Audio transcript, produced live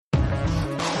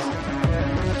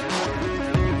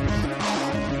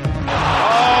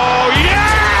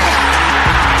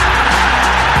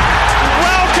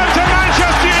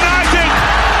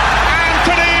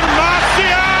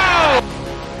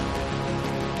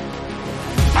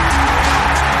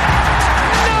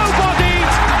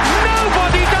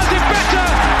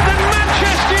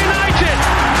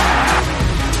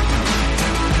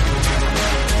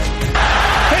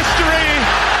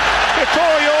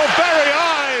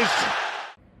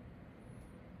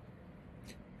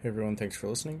Hey everyone, thanks for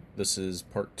listening. This is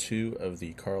part two of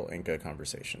the Carl Anka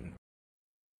conversation.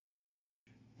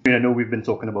 I know we've been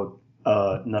talking about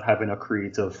not having a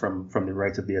creator from the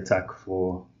right of the attack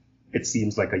for it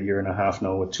seems like a year and a half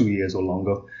now, or 2 years or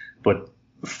longer. But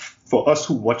for us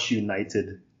who watch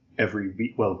United every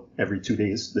week, well, every 2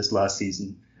 days this last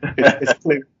season,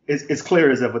 it's clear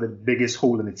as ever the biggest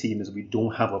hole in the team is we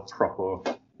don't have a proper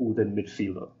holding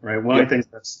midfielder, right? One of the things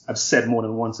that I've said more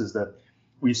than once is that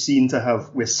we're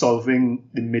solving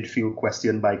the midfield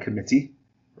question by committee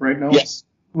right now. Yes.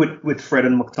 With Fred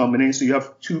and McTominay. So you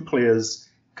have two players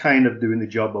kind of doing the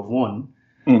job of one,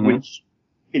 which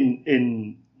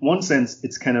in one sense,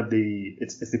 it's kind of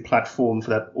it's the platform for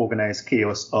that organized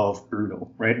chaos of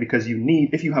Bruno, right? Because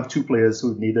if you have two players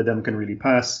who neither of them can really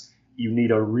pass, you need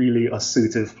a really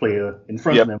assertive player in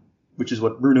front of them, which is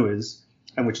what Bruno is,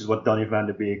 and which is what Donny van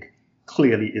de Beek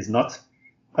clearly is not.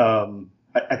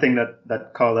 I think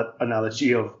that Carl, that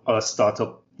analogy of a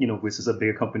startup, versus a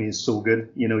bigger company is so good.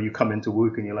 You come into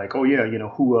work and you're like, oh yeah,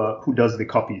 who does the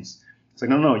copies? It's like,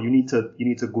 no, you need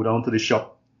to go down to the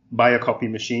shop, buy a copy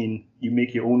machine, you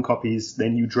make your own copies,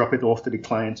 then you drop it off to the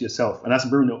client yourself. And that's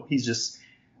Bruno. He's just,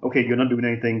 okay, you're not doing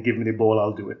anything, give me the ball,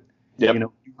 I'll do it. Yep.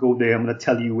 You go there, I'm going to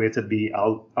tell you where to be,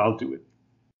 I'll do it.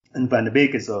 And Van de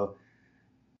Beek is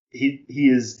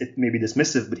it may be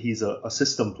dismissive, but he's a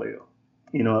system player.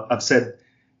 I've said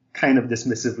kind of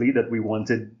dismissively that we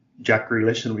wanted Jack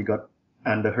Grealish and we got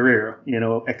Ander Herrera,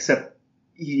 except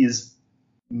he is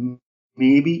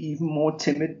maybe even more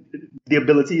timid. The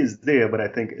ability is there, but I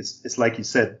think it's like you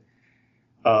said.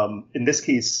 In this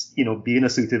case, being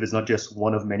assertive is not just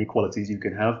one of many qualities you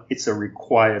can have. It's a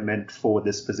requirement for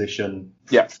this position.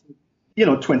 Yeah.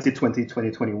 2020,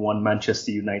 2021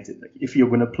 Manchester United. Like, if you're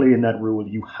going to play in that role,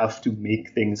 you have to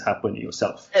make things happen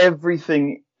yourself.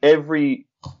 Every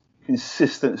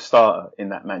consistent starter in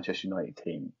that Manchester United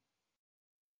team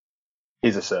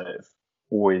is assertive,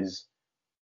 or is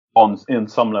on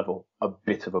some level a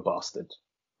bit of a bastard,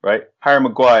 right? Harry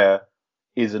Maguire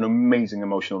is an amazing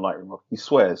emotional lightroom. He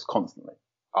swears constantly.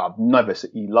 I've never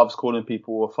seen. He loves calling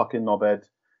people a fucking knobhead.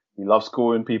 He loves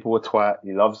calling people a twat.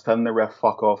 He loves telling the ref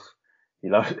fuck off.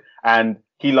 And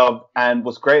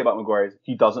what's great about Maguire is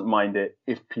he doesn't mind it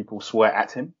if people swear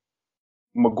at him.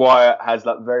 Maguire has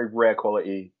that very rare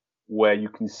quality where you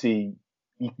can see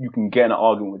you can get in an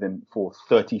argument with him for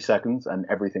 30 seconds and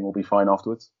everything will be fine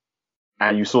afterwards.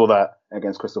 And you saw that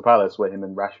against Crystal Palace where him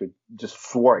and Rashford just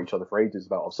swore at each other for ages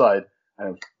about offside, and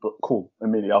it was cool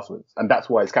immediately afterwards. And that's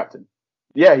why he's captain.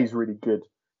 Yeah, he's really good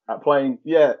at playing.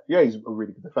 Yeah, he's a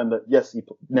really good defender. Yes, he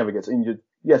never gets injured.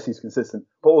 Yes, he's consistent.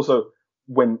 But also,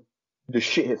 when the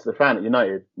shit hits the fan at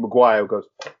United, Maguire goes,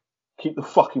 keep the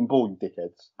fucking ball, you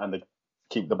dickheads. And they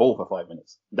keep the ball for 5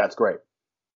 minutes. That's great.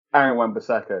 Aaron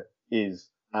Wan-Bissaka is,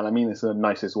 and I mean this in the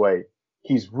nicest way,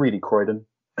 he's really Croydon.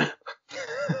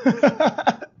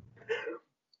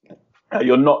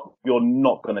 You're not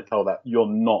going to tell that. You're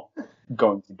not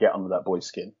going to get under that boy's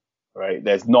skin, right?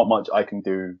 There's not much I can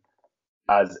do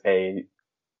as a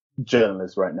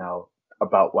journalist right now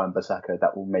about Wan-Bissaka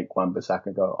that will make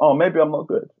Wan-Bissaka go, oh, maybe I'm not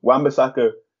good.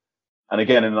 Wan-Bissaka, and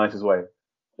again in the nicest way,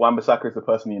 Wan-Bissaka is the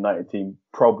person in the United team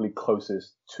probably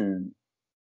closest to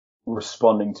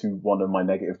responding to one of my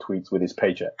negative tweets with his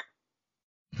paycheck.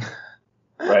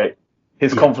 Right?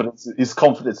 His confidence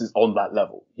is on that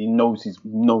level. He knows he's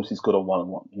good on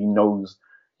one-on-one. He knows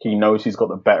he's got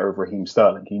the better of Raheem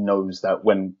Sterling. He knows that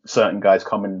when certain guys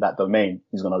come in that domain,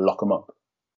 he's going to lock them up.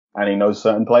 And he knows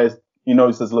certain players. He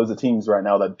knows there's loads of teams right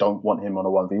now that don't want him on a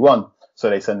 1v1. So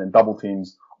they send in double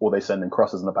teams or they send in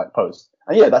crosses in the back post.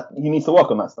 And yeah, he needs to work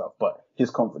on that stuff, but his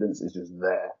confidence is just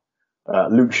there.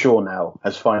 Luke Shaw now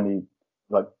has finally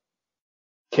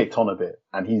kicked on a bit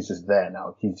and he's just there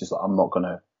now. He's just like, I'm not going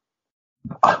to.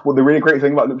 Well, the really great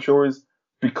thing about Luke Shaw is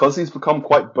because he's become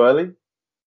quite burly,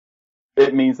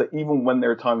 it means that even when there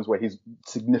are times where his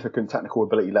significant technical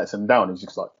ability lets him down, he's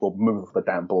just like, well, move the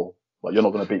damn ball. Like, you're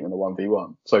not going to beat him in the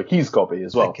 1v1. So he's got to be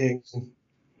as well.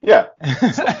 Yeah.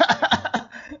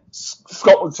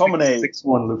 Scott McTominay.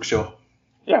 6-1 Luke Shaw.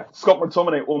 Yeah. Scott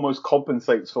McTominay almost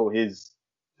compensates for his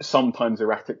sometimes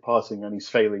erratic passing and his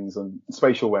failings and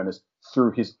spatial awareness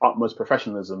through his utmost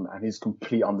professionalism and his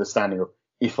complete understanding of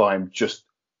if I'm just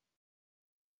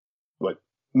like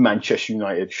Manchester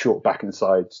United, short back and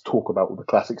sides, talk about all the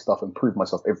classic stuff and prove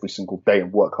myself every single day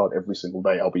and work hard every single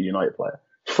day, I'll be a United player.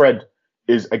 Fred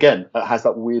is, again, has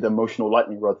that weird emotional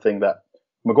lightning rod thing that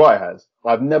Maguire has.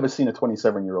 I've never seen a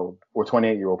 27-year-old or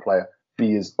 28-year-old player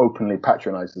be as openly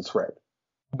patronized as Fred.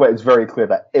 But it's very clear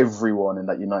that everyone in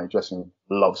that United dressing room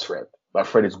loves Fred. Like,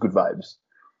 Fred is good vibes.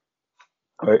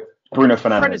 Right? Bruno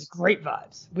Fred Fernandes. is great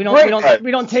vibes. We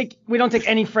don't take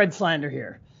any Fred slander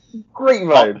here. Great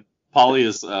vibe. Paulie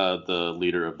is the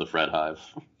leader of the Fred Hive.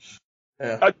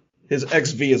 Yeah. His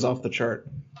XV is off the chart.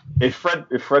 If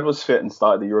Fred was fit and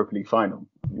started the Europa League final,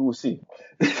 you will see.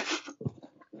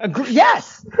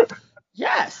 Yes.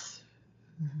 Yes.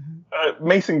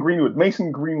 Mason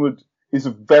Greenwood is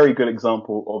a very good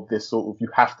example of this sort of, you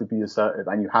have to be assertive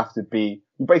and you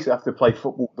basically have to play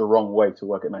football the wrong way to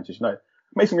work at Manchester United.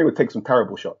 Mason Greenwood takes some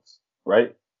terrible shots,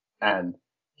 right? And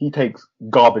he takes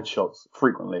garbage shots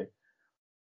frequently.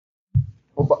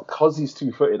 But because he's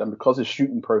two-footed and because his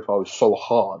shooting profile is so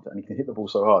hard and he can hit the ball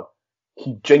so hard,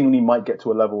 he genuinely might get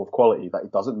to a level of quality that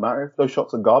it doesn't matter if those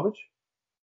shots are garbage.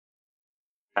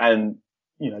 And,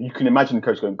 you can imagine the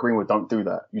coach going, Greenwood, don't do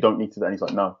that. You don't need to do that. And he's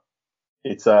like, no.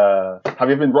 It's, have you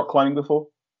ever been rock climbing before?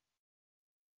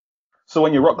 So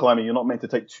when you're rock climbing, you're not meant to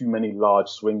take too many large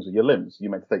swings with your limbs.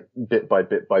 You're meant to take bit by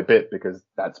bit by bit because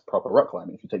that's proper rock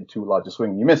climbing. If you take too large a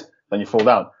swing and you miss, then you fall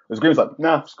down. Whereas Greenwood's like,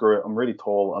 nah, screw it. I'm really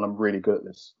tall and I'm really good at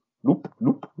this. Loop,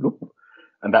 loop, loop.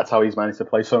 And that's how he's managed to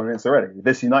play so many minutes already.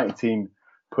 This United team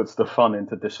puts the fun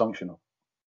into dysfunctional.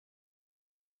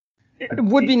 It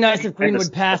would be nice if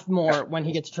Greenwood passed more when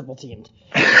he gets triple teamed.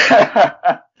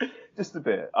 Just a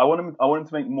bit. I want him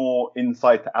to make more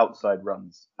inside to outside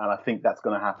runs, and I think that's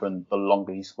going to happen the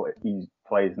longer he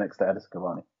plays next to Edison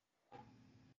Cavani.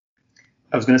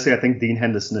 I was going to say I think Dean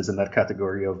Henderson is in that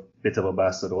category of bit of a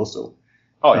bastard also.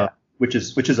 Oh yeah, which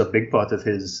is a big part of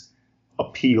his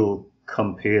appeal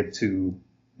compared to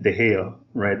De Gea,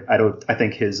 right? I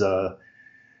think his I'd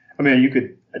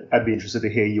be interested to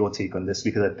hear your take on this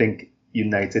because I think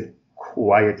United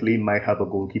quietly might have a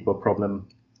goalkeeper problem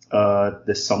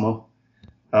this summer.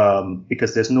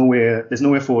 Because there's nowhere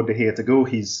for De Gea to go.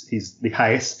 He's the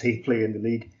highest paid player in the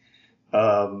league.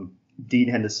 Dean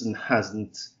Henderson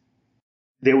hasn't.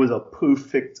 There was a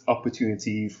perfect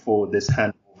opportunity for this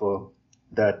handover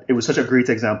that it was such a great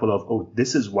example of,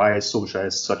 this is why Solskjaer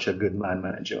is such a good man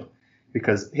manager.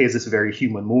 Because here's this very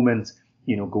human moment,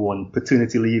 go on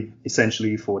paternity leave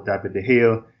essentially for David De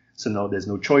Gea. So now there's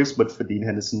no choice but for Dean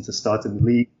Henderson to start in the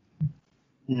league.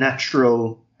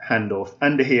 Natural handoff.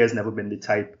 And De Gea has never been the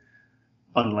type,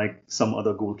 unlike some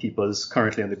other goalkeepers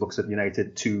currently on the books of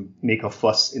United, to make a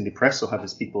fuss in the press or have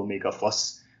his people make a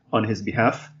fuss on his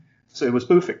behalf. So it was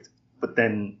perfect. But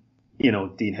then,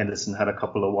 Dean Henderson had a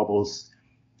couple of wobbles.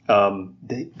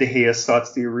 De Gea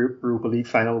starts the Europa League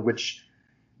final, which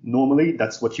normally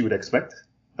that's what you would expect,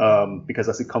 because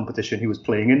that's the competition he was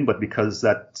playing in. But because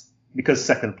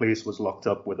second place was locked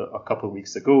up with a couple of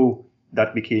weeks ago,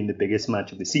 that became the biggest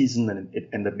match of the season, and it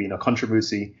ended up being a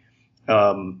controversy.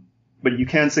 But you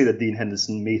can't say that Dean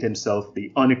Henderson made himself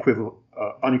the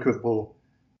unequivocal,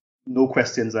 no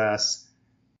questions asked,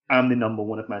 I'm the number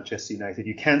one at Manchester United.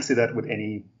 You can't say that with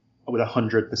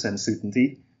 100%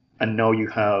 certainty. And now you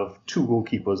have two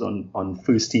goalkeepers on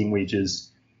first team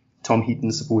wages. Tom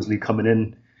Heaton supposedly coming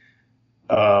in.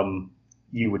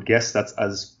 You would guess that's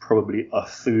as probably a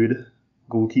third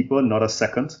goalkeeper, not a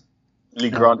second. Lee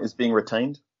Grant is being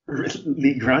retained.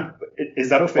 Lee Grant, is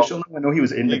that official now? I know he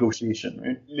was in negotiation,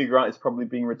 right? Lee Grant is probably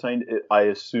being retained. I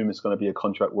assume it's going to be a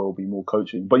contract where will be more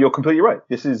coaching. But you're completely right.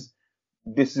 This is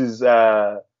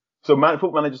so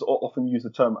football managers often use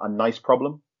the term a nice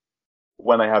problem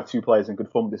when they have two players in good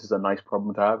form. This is a nice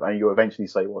problem to have, and you eventually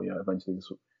say, well, eventually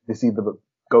this either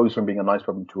goes from being a nice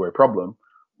problem to a problem,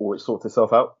 or it sorts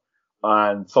itself out.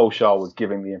 And Solskjaer was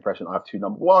giving the impression, I have two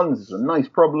number ones. This is a nice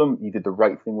problem. He did the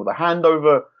right thing with a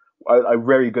handover. A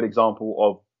very good example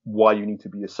of why you need to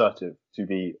be assertive to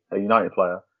be a United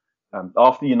player.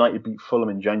 After United beat Fulham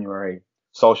in January,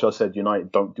 Solskjaer said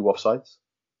United don't do offsides.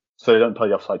 So they don't play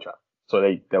the offside trap. So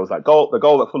there was that goal, the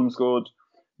goal that Fulham scored,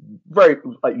 very,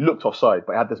 looked offside,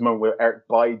 but it had this moment where Eric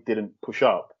Bailly didn't push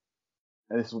up.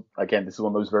 And this is one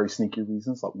of those very sneaky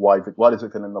reasons. Like, why does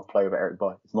Victor Lindelof play over Eric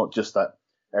Bailly? It's not just that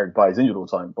Eric Bailly is injured all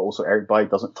the time, but also Eric Bailly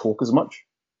doesn't talk as much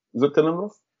as Victor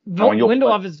Lindelof.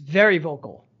 Lindelof is very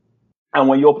vocal. And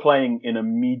when you're playing in a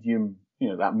medium,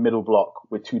 that middle block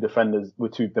with two defensive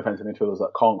midfielders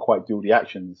that can't quite do all the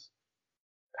actions,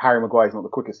 Harry Maguire is not the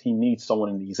quickest. He needs someone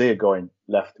in his ear going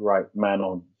left, right, man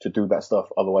on to do that stuff.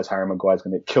 Otherwise, Harry Maguire is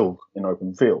going to get killed in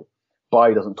open field.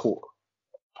 Bailly doesn't talk.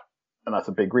 And that's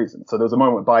a big reason. So there's a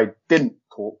moment where Bailly didn't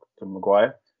talk to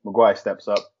Maguire. Maguire steps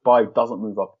up. Bailly doesn't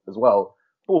move up as well.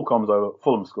 Ball comes over.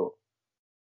 Fulham score.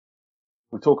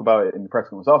 We talk about it in the press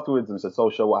conference afterwards and said,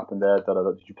 Solskjaer, what happened there?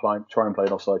 Did you try and play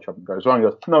an offside trap and goes wrong? He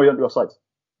goes, no, we don't do offsides.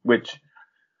 Which,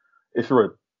 if you're a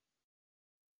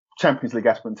Champions League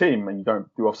aspirant team and you don't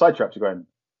do offside traps, you're going,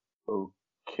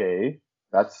 okay,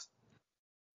 that's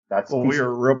Well, we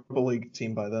were a Europa League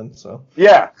team by then, so.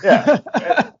 Yeah.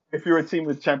 If you're a team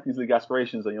with Champions League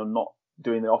aspirations and you're not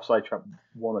doing the offside trap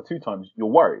 1 or 2 times, you're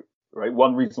worried, right?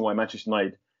 One reason why Manchester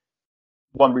United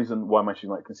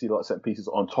concede a lot of set pieces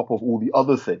on top of all the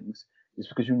other things is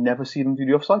because you never see them do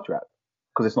the offside trap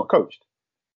because it's not coached.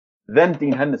 Then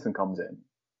Dean Henderson comes in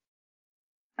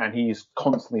and he's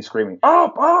constantly screaming,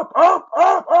 up, up, up,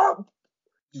 up, up,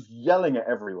 just yelling at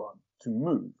everyone to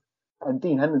move. And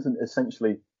Dean Henderson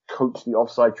essentially coached the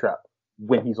offside trap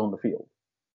when he's on the field.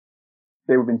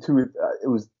 There have been it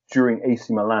was during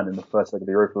AC Milan in the first leg of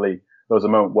the Europa League. There was a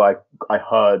moment where I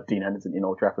heard Dean Henderson in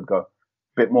Old Trafford go,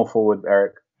 bit more forward,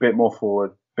 Eric, bit more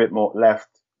forward, bit more left,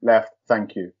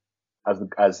 thank you.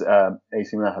 As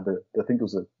AC Milan had I think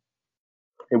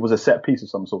it was a set piece of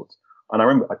some sort. And I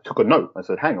remember I took a note. I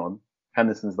said, hang on,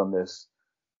 Henderson's done this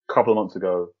a couple of months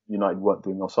ago. United weren't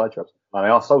doing offside traps. And I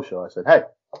asked Solskjaer, I said, hey,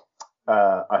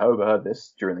 I overheard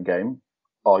this during the game.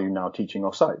 Are you now teaching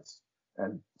offsides?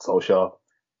 And Solskjaer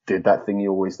did that thing he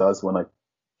always does when I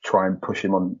try and push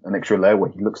him on an extra layer where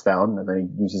he looks down and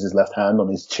then he uses his left hand on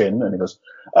his chin and he goes,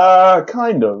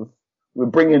 kind of. We're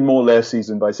bringing more layers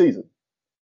season by season.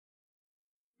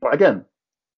 But again,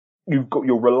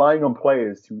 you're relying on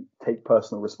players to take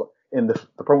personal the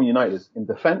problem with United is in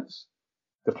defense,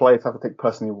 the players have to take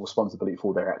personal responsibility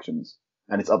for their actions.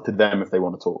 And it's up to them if they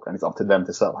want to talk. And it's up to them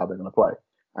to set up how they're going to play.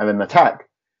 And in attack,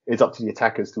 it's up to the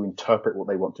attackers to interpret what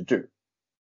they want to do.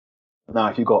 Now,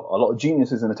 if you've got a lot of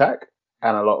geniuses in attack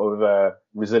and a lot of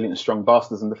resilient, strong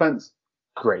bastards in defense,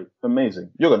 great,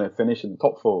 amazing. You're going to finish in the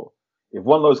top 4. If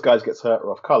one of those guys gets hurt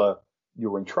or off colour,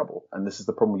 you're in trouble. And this is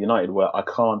the problem with United where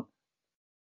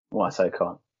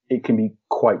it can be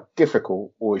quite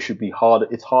difficult, or it should be harder.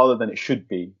 It's harder than it should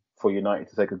be for United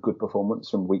to take a good performance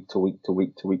from week to week to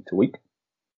week to week to week.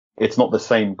 It's not the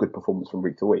same good performance from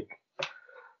week to week,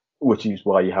 which is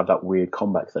why you have that weird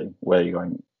comeback thing where you're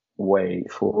going,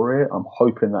 wait for it. I'm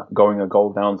hoping that going a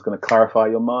goal down is going to clarify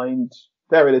your mind.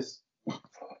 There it is.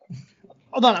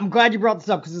 Hold on, I'm glad you brought this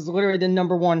up because it's literally the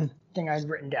number one thing I've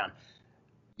written down.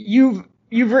 You've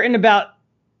written about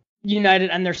United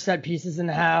and their set pieces and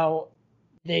how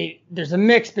there's a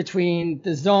mix between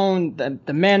the zone,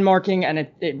 the man marking, and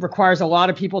it requires a lot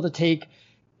of people to take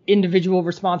individual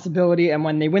responsibility. And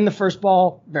when they win the first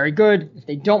ball, very good. If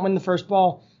they don't win the first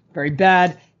ball, very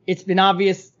bad. It's been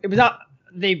obvious.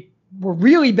 They were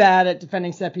really bad at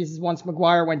defending set pieces once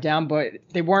Maguire went down, but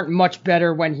they weren't much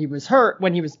better when he was hurt,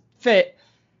 when he was fit.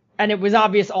 And it was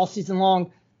obvious all season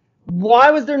long.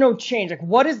 Why was there no change? Like,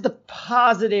 what is the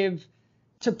positive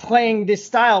to playing this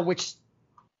style, which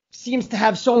seems to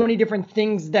have so many different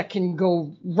things that can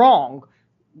go wrong?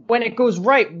 When it goes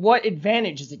right, what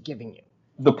advantage is it giving you?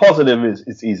 The positive is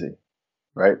it's easy,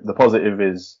 right? The positive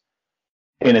is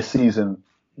in a season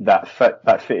that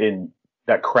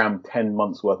crammed 10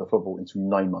 months worth of football into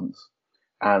 9 months,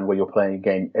 and where you're playing a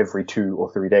game every 2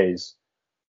 or 3 days.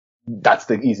 That's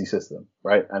the easy system,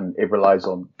 right? And it relies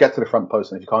on get to the front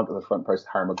post, and if you can't get to the front post,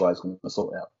 Harry Maguire's going to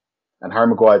sort it out. And Harry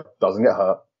Maguire doesn't get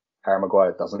hurt. Harry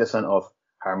Maguire doesn't get sent off.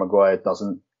 Harry Maguire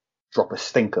doesn't drop a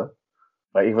stinker.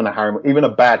 Like even a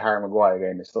bad Harry Maguire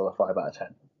game is still a 5 out of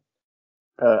 10.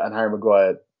 And Harry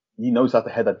Maguire, he knows how to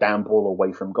head a damn ball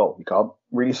away from goal. He can't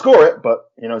really score it, but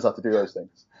he knows how to do those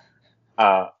things.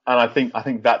 And I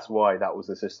think that's why that was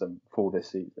the system for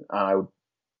this season. And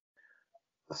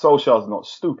Solskjaer's not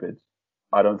stupid.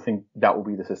 I don't think that will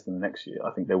be the system next year.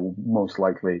 I think they will most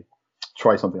likely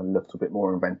try something a little bit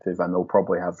more inventive, and they'll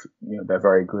probably have, their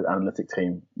very good analytic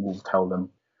team will tell them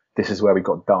this is where we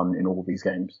got done in all these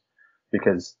games.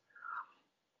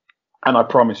 And I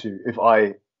promise you, if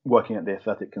I, working at The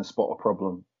Athletic, can spot a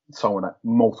problem,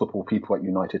 multiple people at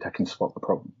United can spot the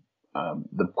problem.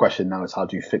 The question now is how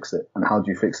do you fix it? And how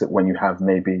do you fix it when you have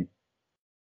maybe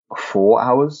 4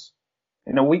 hours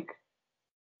in a week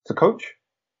to coach?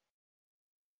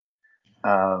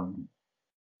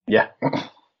 Yeah.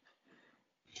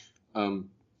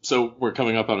 So we're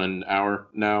coming up on an hour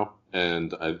now,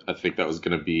 and I think that was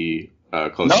going to be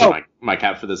close to my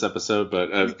cap for this episode.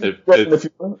 But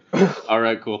all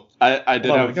right, cool. I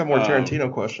did have. We got more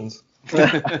Tarantino questions.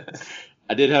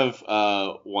 I did have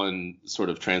one sort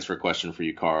of transfer question for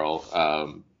you,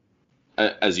 Carl.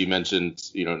 As you mentioned,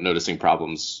 noticing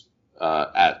problems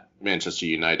at Manchester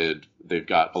United, they've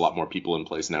got a lot more people in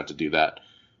place now to do that.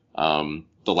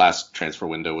 The last transfer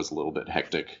window was a little bit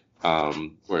hectic.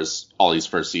 Whereas Ollie's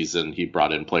first season, he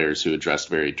brought in players who addressed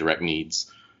very direct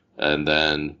needs. And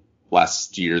then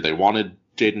last year they wanted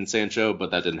Jadon Sancho,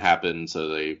 but that didn't happen. So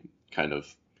they kind of,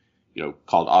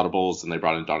 called audibles, and they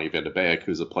brought in Donny van de Beek,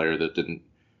 who's a player that didn't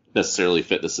necessarily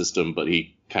fit the system, but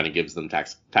he kind of gives them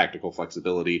tactical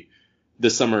flexibility.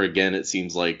 This summer, again, it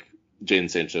seems like Jadon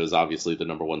Sancho is obviously the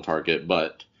number one target,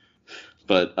 but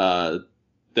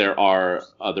there are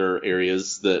other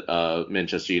areas that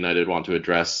Manchester United want to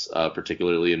address,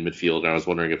 particularly in midfield. And I was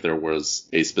wondering if there was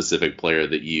a specific player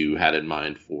that you had in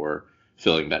mind for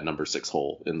filling that number 6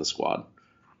 hole in the squad.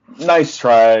 Nice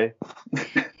try.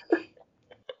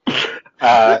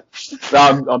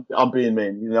 I'm being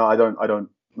mean. You know, I don't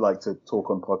like to talk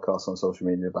on podcasts on social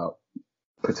media about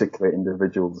particular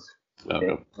individuals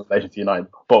in relation to United.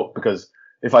 But because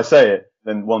if I say it,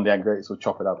 then one of the aggregators will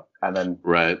chop it up, and then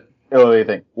it'll be a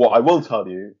thing. What I will tell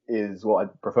you is what I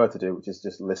prefer to do, which is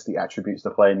just list the attributes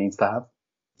the player needs to have.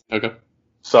 Okay.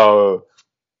 So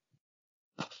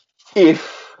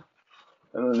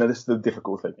and this is the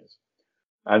difficult thing is,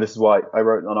 and this is why I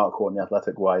wrote an article on The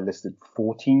Athletic where I listed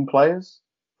 14 players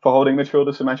for holding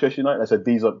midfielders for Manchester United. I said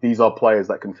these are players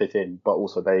that can fit in, but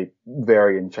also they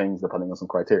vary and change depending on some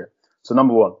criteria. So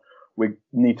number one, we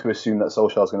need to assume that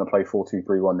Solskjaer is going to play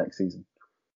 4-2-3-1 next season.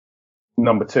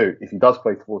 Number two, if he does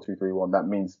play 4-2-3-1, that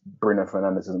means Bruno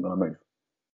Fernandes isn't going to move.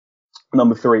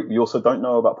 Number three, we also don't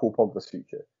know about Paul Pogba's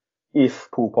future. If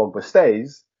Paul Pogba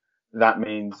stays, that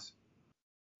means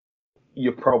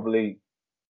you probably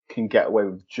can get away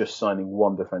with just signing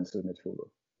one defensive midfielder.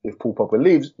 If Paul Pogba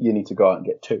leaves, you need to go out and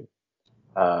get two.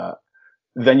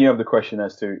 Then you have the question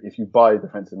as to if you buy a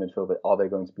defensive midfielder, are they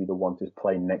going to be the one to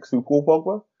play next to Paul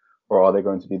Pogba? Or are they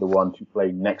going to be the one to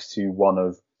play next to one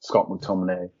of Scott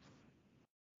McTominay,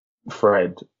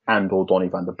 Fred, and or Donny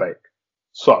van der Beek?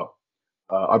 So,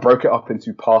 I broke it up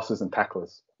into passers and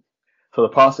tacklers. So the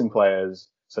passing players,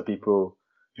 so people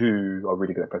who are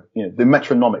really good at, the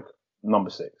metronomic number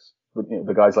 6,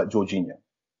 the guys like Jorginho.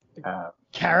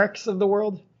 Carricks of the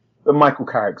world? The Michael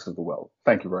Carricks of the world.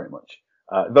 Thank you very much.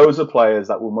 Those are players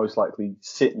that will most likely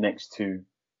sit next to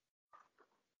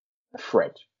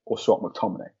Fred or Scott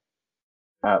McTominay.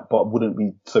 But wouldn't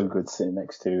be so good sitting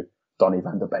next to Donny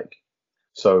van der Beek.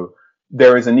 So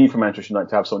there is a need for Manchester United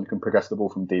to have someone who can progress the ball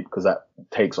from deep, because that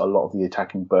takes a lot of the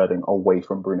attacking burden away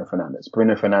from Bruno Fernandes.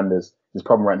 Bruno Fernandes, his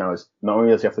problem right now is not only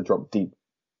does he have to drop deep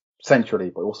centrally,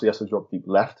 but also he has to drop deep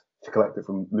left to collect it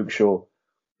from Luke Shaw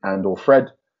and or Fred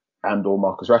and or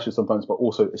Marcus Rashford sometimes, but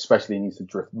also especially he needs to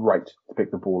drift right to pick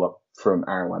the ball up from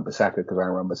Aaron Wan-Bissaka, because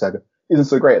Aaron Wan-Bissaka isn't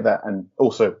so great at that. And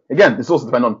also, again, this also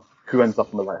depends on who ends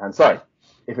up on the right-hand side.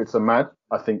 If it's a Mad,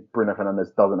 I think Bruno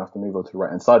Fernandes doesn't have to move over to the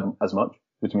right-hand side as much,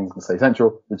 which means he can stay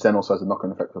central, which then also has a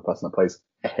knock-on effect for the person that plays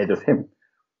ahead of him.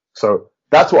 So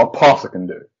that's what a passer can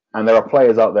do. And there are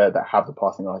players out there that have the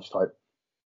passing archetype.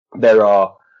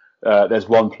 There's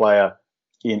one player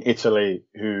in Italy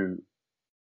who,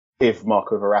 if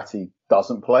Marco Verratti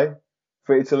doesn't play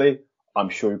for Italy, I'm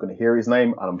sure you're going to hear his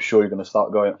name, and I'm sure you're going to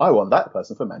start going, I want that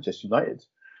person for Manchester United.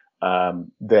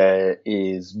 There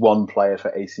is one player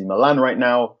for AC Milan right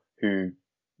now who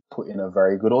put in a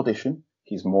very good audition.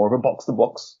 He's more of a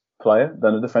box-to-box player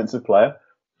than a defensive player,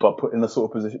 but put in the sort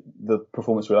of position, the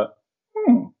performance we're like,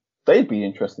 they'd be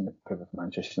interesting to pivot for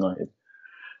Manchester United.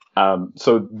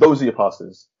 So those are your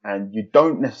passes, and you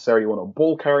don't necessarily want a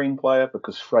ball-carrying player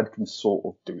because Fred can sort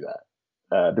of do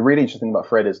that. The really interesting thing about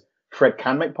Fred is Fred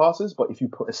can make passes, but if you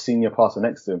put a senior passer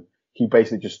next to him, he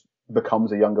basically just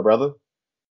becomes a younger brother.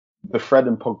 The Fred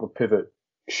and Pogba pivot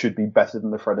should be better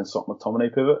than the Fred and Scott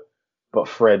McTominay pivot, but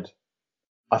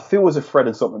I feel as if Fred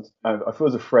and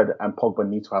Pogba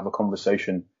need to have a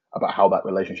conversation about how that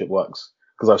relationship works.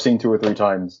 Because I've seen 2 or 3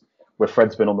 times where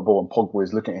Fred's been on the ball and Pogba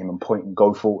is looking at him and pointing,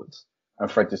 go forwards.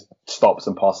 And Fred just stops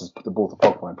and passes the ball to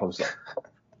Pogba, and Pogba's like,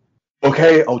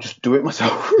 okay, I'll just do it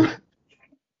myself.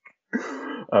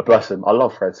 Bless him. I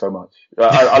love Fred so much.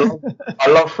 I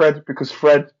love Fred because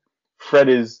Fred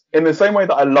is, in the same way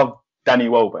that I love Danny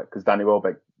Welbeck, because Danny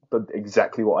Welbeck did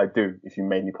exactly what I do if you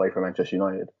made me play for Manchester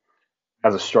United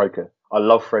as a striker. I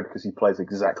love Fred because he plays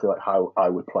exactly like how I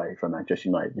would play for Manchester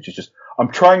United, which is just,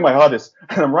 I'm trying my hardest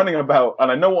and I'm running about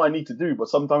and I know what I need to do, but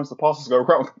sometimes the passes go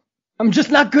wrong. I'm just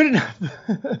not good enough.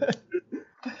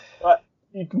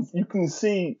 You can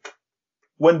see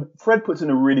when Fred puts in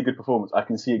a really good performance, I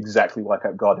can see exactly why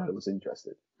Pep Guardiola was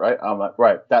interested, right? I'm like,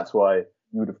 right, that's why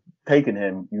you would have taken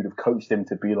him, you would have coached him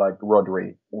to be like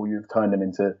Rodri, or you'd have turned him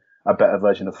into a better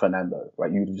version of Fernando,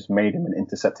 right? You'd have just made him an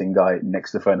intercepting guy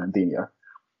next to Fernandinho.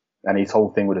 And his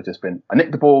whole thing would have just been, I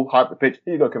nicked the ball, high up the pitch,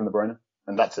 here you go, Kevin De Bruyne.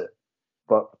 And that's it.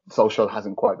 But Solskjaer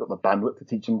hasn't quite got the bandwidth to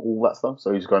teach him all that stuff.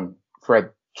 So he's going, Fred,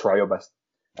 try your best.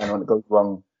 And when it goes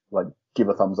wrong, like, give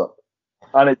a thumbs up.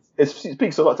 And it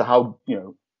speaks a lot to how,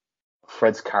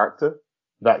 Fred's character,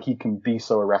 that he can be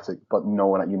so erratic, but no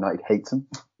one at United hates him.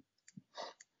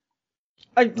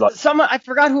 I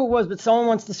forgot who it was, but someone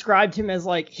once described him as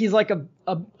like he's like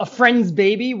a friend's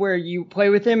baby where you play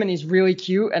with him and he's really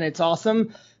cute and it's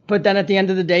awesome, but then at the end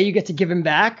of the day you get to give him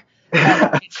back,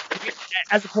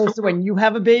 as opposed to when you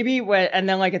have a baby and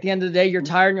then like at the end of the day you're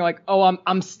tired and you're like, oh,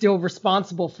 I'm still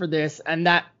responsible for this, and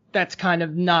that's kind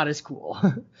of not as cool.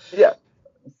 Yeah,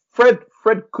 Fred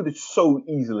could have so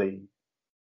easily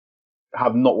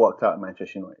have not worked out at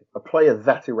Manchester United. A player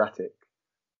that erratic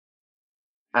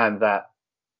and that,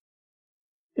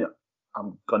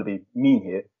 I'm going to be mean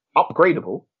here,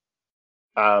 upgradable,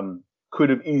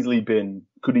 could easily been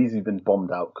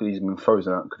bombed out, could easily been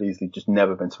frozen out, could easily just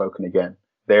never been spoken again.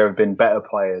 There have been better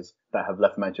players that have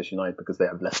left Manchester United because they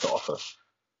have less to offer,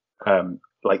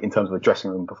 like in terms of a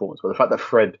dressing room performance. But the fact that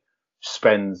Fred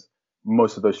spends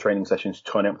most of those training sessions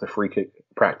turning up to free kick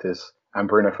practice, and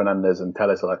Bruno Fernandes and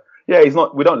Telles are like, yeah,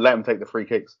 we don't let him take the free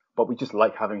kicks, but we just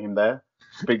like having him there,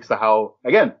 speaks to how,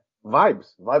 again, vibes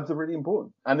are really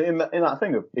important. And in that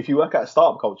thing of, if you work at a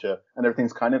startup culture and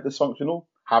everything's kind of dysfunctional,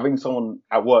 having someone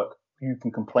at work who you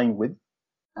can complain with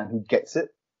and who gets it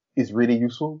is really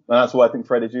useful. And that's why I think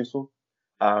Fred is useful.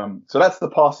 So that's the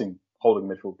passing holding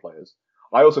midfield players.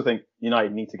 I also think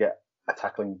United need to get a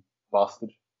tackling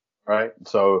bastard, right?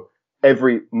 So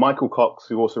Michael Cox,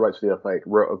 who also writes for the Athletic,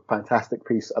 wrote a fantastic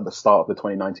piece at the start of the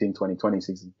 2019-2020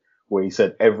 season where he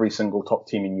said every single top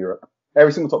team in Europe,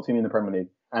 every single top team in the Premier League,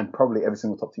 and probably every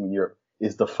single top team in Europe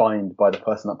is defined by the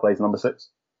person that plays number 6.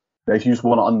 If you just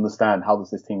want to understand how does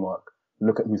this team work,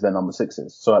 look at who's their number 6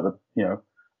 is. So at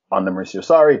under Mauricio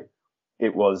Sarri,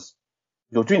 it was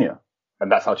Jorginho,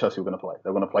 and that's how Chelsea were going to play. They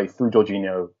were going to play through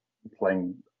Jorginho,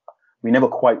 playing. We never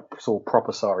quite saw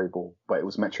proper Sarri ball, but it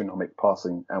was metronomic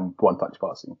passing and one-touch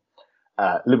passing.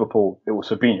 Liverpool, it was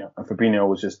Fabinho, and Fabinho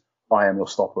was just, I am your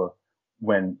stopper.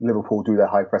 When Liverpool do their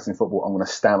high-pressing football, I'm going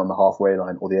to stand on the halfway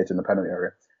line or the edge of the penalty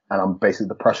area, and I'm basically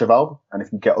the pressure valve, and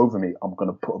if you get over me, I'm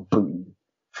going to put a boot in you.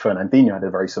 Fernandinho had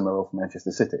a very similar role for Manchester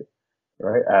City,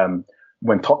 right?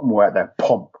 When Tottenham were at their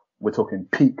pomp, we're talking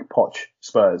peak Poch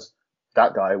Spurs,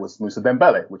 that guy was Moussa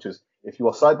Dembele, which is, if you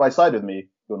are side by side with me,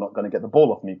 you're not going to get the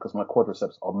ball off me because my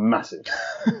quadriceps are massive.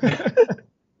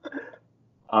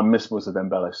 I miss Moussa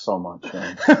Dembele so much.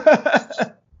 Man.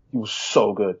 He was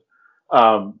so good.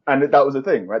 And that was the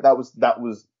thing, right? That was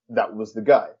the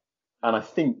guy. And I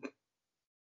think,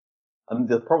 and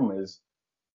the problem is,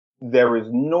 there is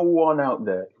no one out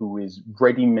there who is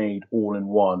ready-made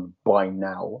all-in-one buy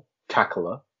now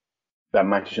tackler that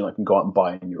Manchester United can go out and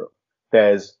buy in Europe.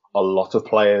 There's a lot of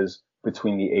players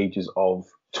between the ages of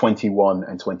 21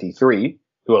 and 23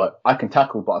 who are like, I can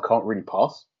tackle, but I can't really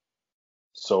pass.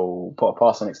 So put a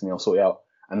passer next to me, I'll sort it out.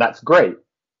 And that's great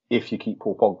if you keep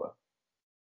Paul Pogba.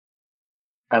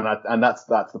 And that's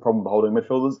the problem with holding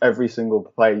midfielders. Every single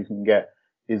player you can get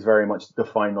is very much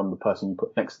defined on the person you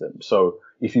put next to them. So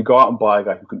if you go out and buy a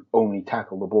guy who can only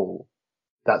tackle the ball,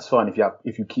 that's fine. If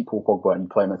you keep Paul Pogba and you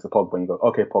play him next to Pogba and you go,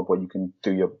 okay, Pogba, you can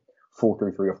do your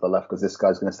 4-3-3 off the left because this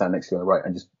guy's going to stand next to you on the right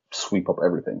and just sweep up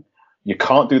everything. You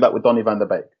can't do that with Donny van der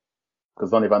Beek,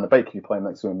 because Donny van der Beek, if you play him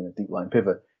next to him in a deep line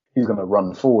pivot, he's going to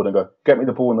run forward and go, get me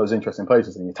the ball in those interesting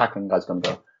places, and your tackling guy's going to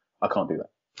go, I can't do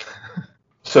that.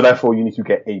 So therefore, you need to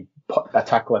get a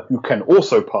tackler who can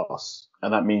also pass,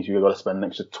 and that means you've got to spend an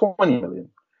extra 20 million.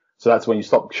 So that's when you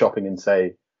stop shopping and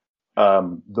say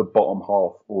the bottom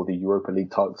half or the Europa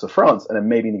League targets of France, and then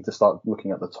maybe you need to start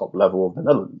looking at the top level of the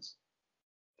Netherlands,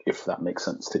 if that makes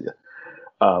sense to you.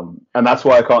 And that's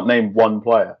why I can't name one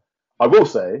player. I will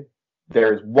say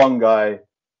there is one guy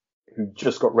who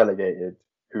just got relegated,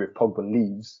 who if Pogba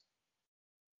leaves,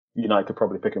 United could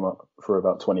probably pick him up for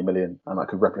about 20 million, and I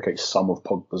could replicate some of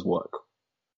Pogba's work.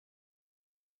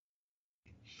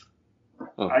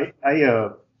 Oh.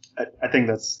 I think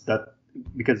that's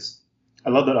because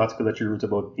I love that article that you wrote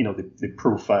about, the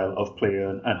profile of player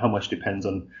and how much depends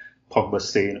on Pogba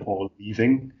staying or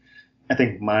leaving. I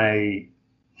think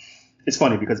it's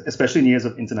funny because especially in years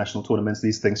of international tournaments,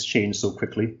 these things change so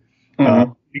quickly.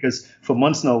 Mm-hmm. Because for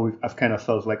months now, I've kind of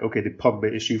felt like, okay, the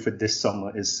Pogba issue for this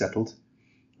summer is settled.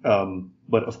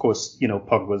 But of course,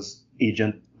 Pogba's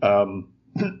agent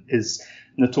is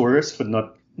notorious for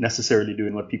not necessarily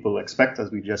doing what people expect, as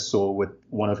we just saw with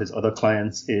one of his other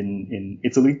clients in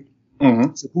Italy.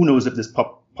 Mm-hmm. So who knows if this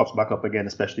pops back up again,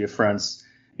 especially if France,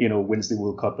 wins the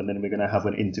World Cup, and then we're going to have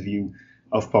an interview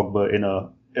of Pogba in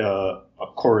a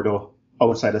corridor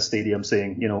outside a stadium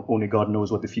saying, only God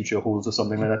knows what the future holds or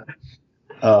something like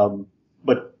that.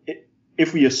 But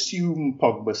if we assume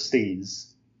Pogba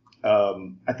stays,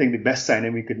 I think the best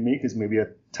signing we could make is maybe a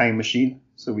time machine.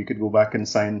 So we could go back and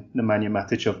sign Nemanja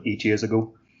Matic of 8 years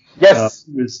ago. Yes.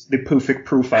 Who was the perfect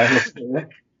profile of player.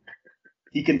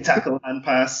 He can tackle and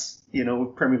pass,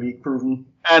 Premier League proven.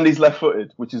 And he's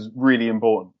left-footed, which is really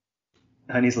important.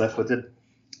 And he's left-footed.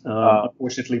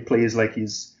 Unfortunately, plays like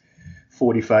he's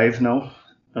 45 now.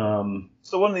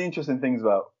 So one of the interesting things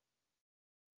about,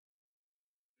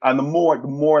 and the more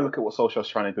I look at what Solskjaer's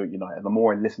trying to do at United, the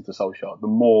more I listen to Solskjaer, the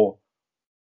more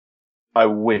I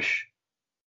wish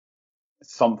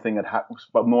something had happened.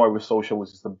 But more I wish Solskjaer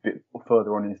was just a bit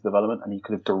further on in his development, and he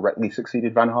could have directly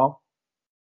succeeded Van Gaal.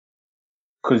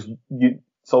 Because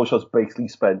Solskjaer's basically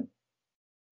spent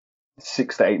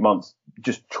 6 to 8 months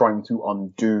just trying to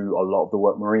undo a lot of the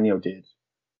work Mourinho did,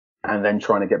 and then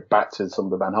trying to get back to some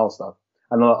of the Van Gaal stuff.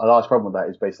 And a large problem with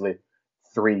that is basically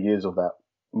 3 years of that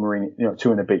Mourinho,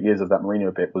 2 and a bit years of that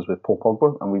Mourinho bit was with Paul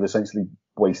Pogba, and we've essentially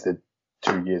wasted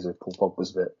 2 years of Paul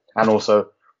Pogba's bit. And also,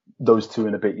 those 2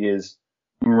 and a bit years,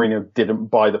 Mourinho didn't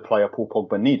buy the player Paul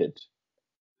Pogba needed.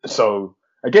 So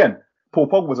again, Paul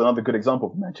Pogba was another good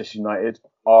example of Manchester United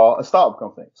are a startup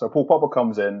company. So Paul Pogba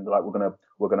comes in, like,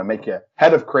 we're gonna make you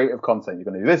head of creative content. You're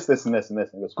gonna do this, this, and this, and this.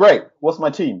 And he goes, great. What's my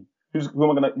team? Who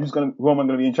am I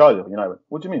gonna be in charge of?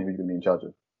 What do you mean? Who are you gonna be in charge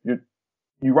of?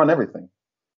 You run everything.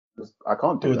 I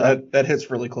can't do that. That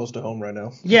hits really close to home right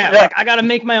now. Yeah, like I gotta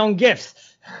make my own gifts.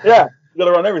 Yeah, you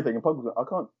gotta run everything. And Pogba's like,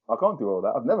 I can't do all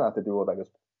that. I've never had to do all that. He goes,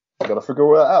 I gotta figure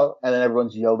all that out. And then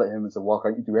everyone's yelled at him and said, why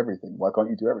can't you do everything? Why can't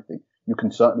you do everything? You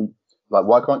can certainly,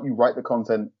 why can't you write the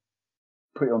content,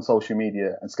 put it on social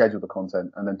media and schedule the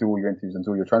content and then do all your interviews and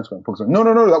do all your transfer? And Pogba's like, no,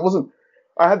 that wasn't.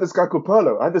 I had this guy called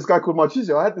Perlo. I had this guy called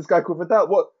Marchisio. I had this guy called Vidal.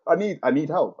 What? I need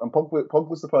help. And Pogba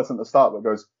was the person at the start that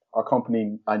goes, our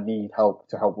company, I need help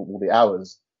to help with all the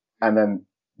hours. And then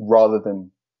rather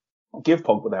than give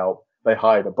Pogba the help, they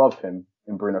hired above him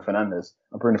in Bruno Fernandes.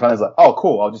 And Bruno Fernandes is like, oh,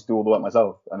 cool, I'll just do all the work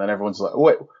myself. And then everyone's like,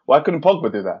 wait, why couldn't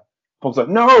Pogba do that? Pogba's like,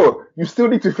 no, you still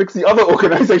need to fix the other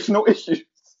organizational issues.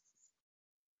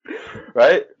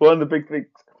 Right? One of the big things.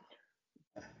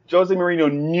 Jose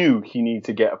Mourinho knew he needed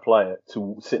to get a player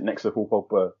to sit next to Paul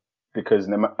Pogba because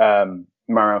Mariano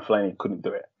Fellaini couldn't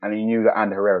do it. And he knew that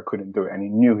Ander Herrera couldn't do it. And he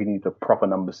knew he needed a proper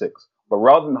number 6. But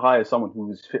rather than hire someone who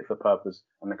was fit for purpose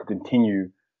and that could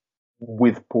continue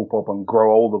with Paul Pogba and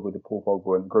grow older with Paul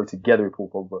Pogba and grow together with Paul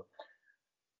Pogba,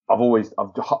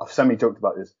 I've semi-joked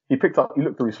about this. He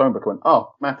looked through his phone book and went,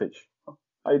 oh, Matic,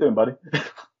 how you doing, buddy?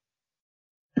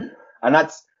 And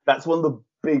that's one of the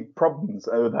big problems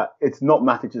that it's not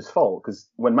Matic's fault, because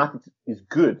when Matic is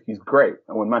good, he's great.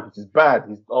 And when Matic is bad,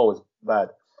 he's always bad.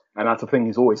 And that's a thing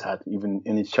he's always had, even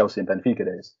in his Chelsea and Benfica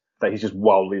days, that he's just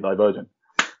wildly divergent.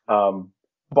 But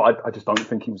I just don't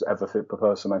think he was ever fit for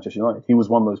purpose for Manchester United. He was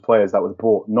one of those players that was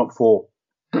bought not for,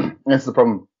 that's the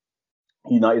problem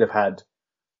United have had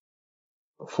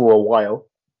for a while,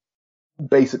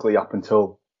 basically up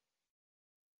until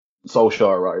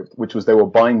Solskjaer arrived, which was they were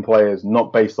buying players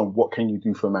not based on what can you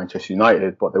do for Manchester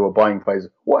United, but they were buying players,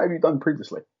 what have you done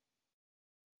previously?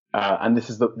 And this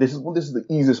is the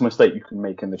easiest mistake you can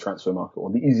make in the transfer market,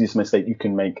 or the easiest mistake you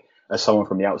can make as someone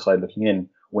from the outside looking in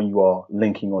when you are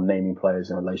linking or naming players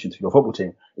in relation to your football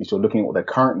team, is you're looking at what they're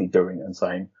currently doing and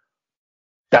saying,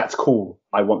 that's cool,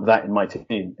 I want that in my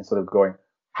team, instead of going,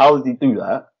 how did he do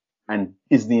that? And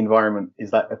is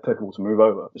that applicable to move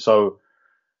over? So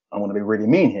I'm going to be really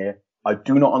mean here. I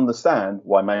do not understand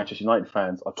why Manchester United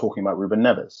fans are talking about Ruben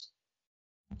Neves.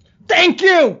 Thank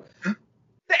you!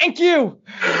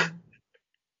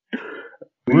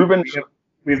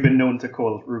 We've been known to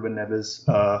call Ruben Neves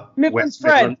Midland's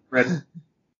Fred.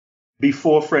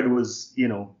 Before Fred was,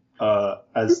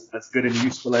 as good and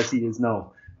useful as he is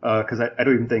now. Because I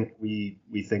don't even think we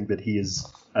think that he is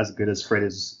as good as Fred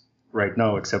is right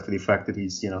now, except for the fact that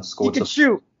he's, scored. He could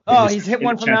shoot. Oh, he's hit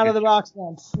one from out of the box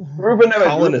once.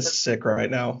 Colin is sick right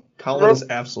now. Colin is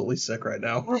absolutely sick right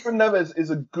now. Ruben Neves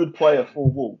is a good player for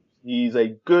Wolves. He's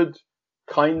a good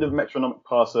kind of metronomic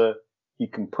passer. He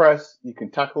can press, he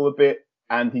can tackle a bit,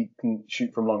 and he can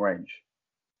shoot from long range.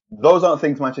 Those aren't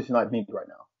things Manchester United need right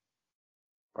now.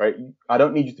 Right? I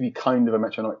don't need you to be kind of a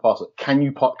metronomic passer.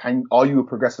 Are you a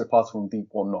progressive passer from deep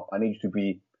or not? I need you to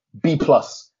be B+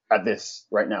 at this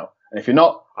right now. And if you're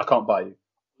not, I can't buy you.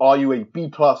 Are you a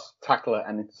B+ tackler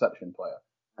and interception player?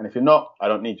 And if you're not, I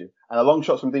don't need you. And the long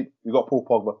shots from deep, we've got Paul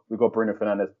Pogba, we've got Bruno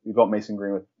Fernandes, we've got Mason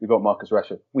Greenwood, we've got Marcus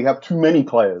Rashford. We have too many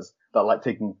players that like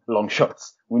taking long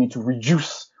shots. We need to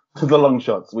reduce to the long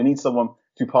shots. We need someone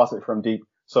to pass it from deep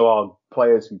so our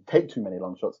players who take too many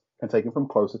long shots can take it from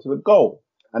closer to the goal.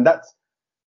 And that's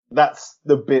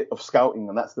the bit of scouting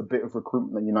and that's the bit of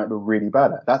recruitment that United are really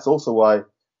bad at. That's also why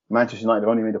Manchester United have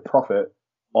only made a profit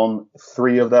on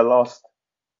three of their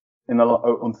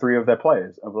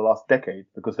players over the last decade,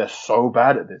 because they're so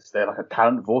bad at this. They're like a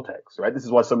talent vortex, right? This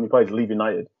is why so many players leave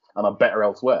United and are better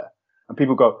elsewhere. And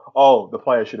people go, oh, the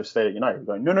player should have stayed at United.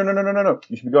 You're going, no.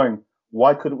 You should be going,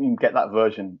 why couldn't we get that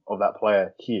version of that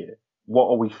player here? What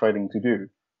are we failing to do?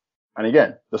 And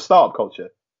again, the startup culture.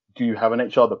 Do you have an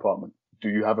HR department? Do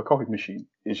you have a copy machine?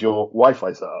 Is your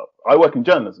Wi-Fi set up? I work in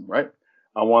journalism, right?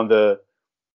 In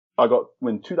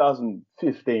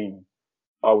 2015,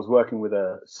 I was working with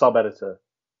a sub-editor,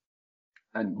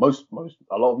 and a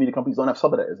lot of media companies don't have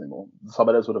sub-editors anymore. The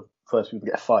sub-editors were the first people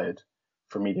to get fired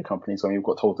from media companies. So we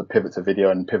got told to pivot to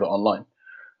video and pivot online.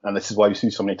 And this is why you see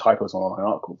so many typos on online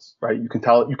articles, right? You can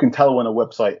tell when a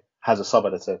website has a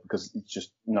sub-editor because it's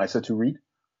just nicer to read.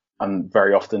 And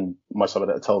very often my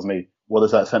sub-editor tells me, what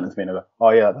does that sentence mean? I go,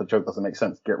 oh yeah, that joke doesn't make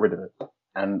sense. Get rid of it.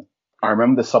 And I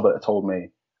remember the sub-editor told me,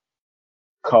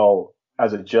 Carl,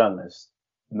 as a journalist,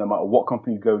 no matter what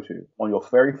company you go to, on your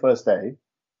very first day,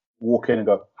 walk in and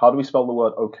go, how do we spell the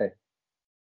word okay?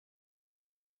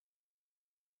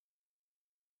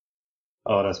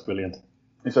 Oh, that's brilliant.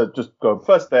 He said, just go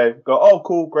first day, go, oh,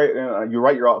 cool, great. You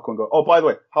write your article and go, oh, by the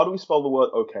way, how do we spell the word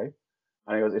okay?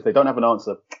 And he goes, if they don't have an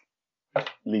answer,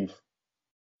 leave.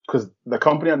 Because the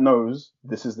company that knows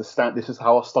this is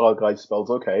how a style guide spells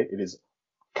okay. It is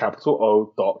capital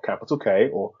O dot capital K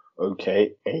or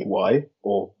OKAY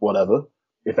or whatever.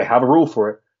 If they have a rule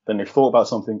for it, then they've thought about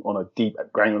something on a deep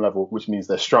granular level, which means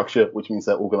their structure, which means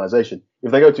their organization.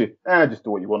 If they go to, just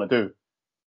do what you want to do,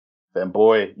 then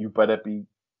boy, you better be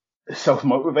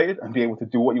self-motivated and be able to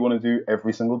do what you want to do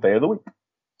every single day of the week.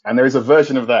 And there is a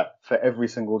version of that for every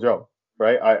single job,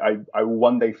 right? I will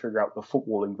one day figure out the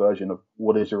footballing version of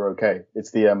what is your okay.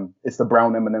 It's the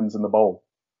brown M&Ms in the bowl,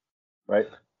 right?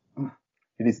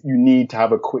 It is, you need to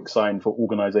have a quick sign for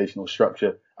organizational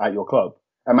structure at your club.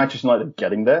 And Manchester United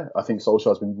getting there, I think Solskjaer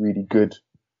has been really good.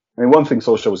 I mean, one thing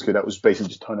Solskjaer was good at was basically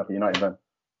just turn up at United and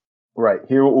right,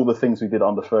 here are all the things we did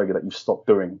under Fergie that you stopped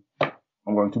doing.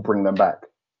 I'm going to bring them back.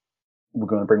 We're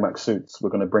going to bring back suits. We're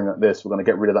going to bring back this. We're going to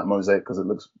get rid of that mosaic because it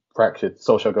looks fractured.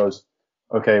 Solskjaer goes,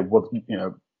 okay,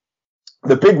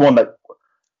 the big one that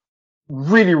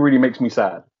really, really makes me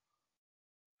sad.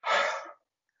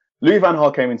 Louis van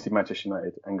Gaal came into Manchester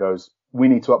United and goes, we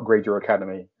need to upgrade your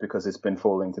academy because it's been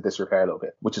falling into disrepair a little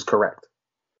bit, which is correct.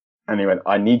 And he went,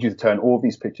 I need you to turn all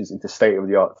these pitches into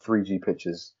state-of-the-art 3G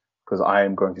pitches because I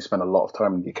am going to spend a lot of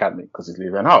time in the academy because it's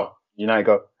Louis van Gaal. United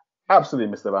go,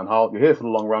 absolutely, Mr. Van Gaal. You're here for the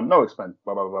long run. No expense.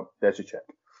 Blah, blah, blah. There's your check.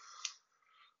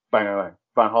 Bang, bang, bang.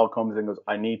 Van Gaal comes in and goes,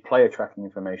 I need player tracking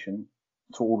information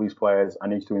to all these players. I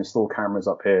need to install cameras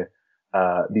up here.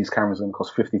 These cameras are going to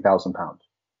cost £50,000.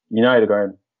 United are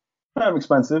going,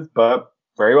 expensive, but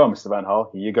very well, Mr. Van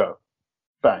Gaal. Here you go.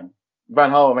 Bang.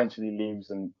 Van Gaal eventually leaves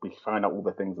and we find out all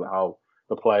the things about how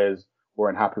the players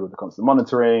weren't happy with the constant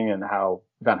monitoring and how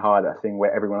Van Gaal had that thing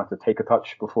where everyone had to take a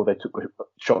touch before they took a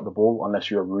shot at the ball,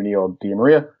 unless you're Rooney or Di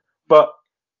Maria. But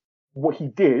what he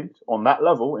did on that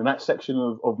level, in that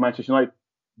section of Manchester United,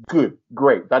 good,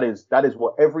 great. That is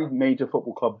what every major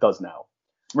football club does now.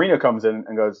 Mourinho comes in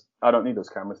and goes, I don't need those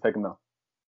cameras, take them now.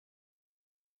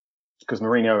 Because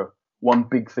Mourinho, one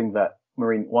big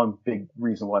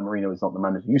reason why Mourinho is not the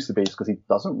manager he used to be is because he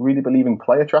doesn't really believe in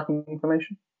player tracking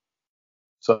information.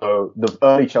 So the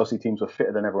early Chelsea teams were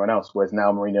fitter than everyone else, whereas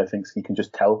now Mourinho thinks he can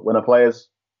just tell when a player's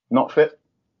not fit,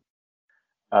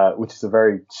 which is a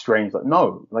very strange.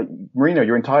 Mourinho,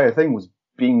 your entire thing was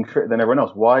being fitter than everyone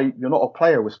else. Why? You're not a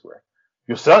player whisperer.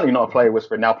 You're certainly not a player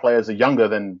whisperer. Now players are younger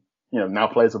than, now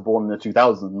players are born in the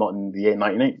 2000s, not in the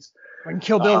 1980s. When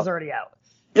Kill Bill's already out.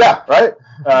 Yeah, right?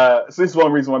 So this is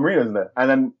one reason why Mourinho's in there. And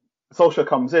then Solskjaer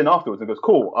comes in afterwards and goes,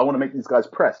 cool, I want to make these guys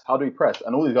press. How do we press?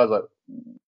 And all these guys are like,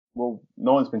 well,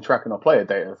 no one's been tracking our player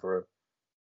data for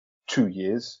 2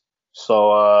 years. So,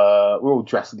 we're all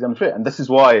drastically unfit. And this is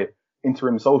why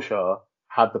interim Solskjaer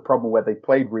had the problem where they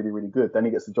played really, really good. Then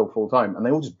he gets the job full time and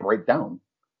they all just break down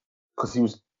because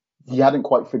he hadn't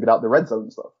quite figured out the red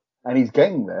zone stuff and he's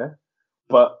getting there.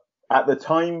 But at the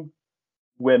time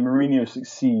where Mourinho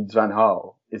succeeds Van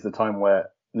Gaal is the time where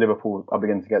Liverpool are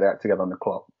beginning to get their act together under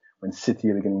Klopp, when City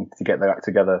are beginning to get their act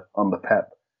together under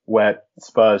Pep, where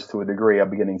Spurs to a degree are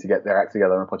beginning to get their act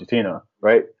together under Pochettino,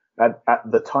 right?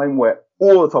 At the time where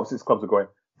all the top six clubs are going,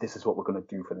 this is what we're going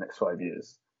to do for the next 5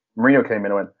 years. Mourinho came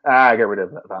in and went, get rid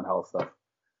of that Van Gaal stuff.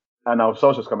 And now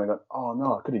Solskjaer's coming and going, oh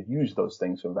no, I could have used those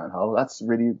things for Van Gaal. That's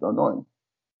really annoying.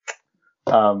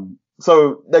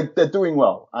 So they're doing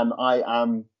well. And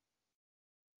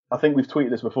I think we've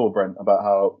tweeted this before, Brent, about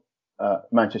how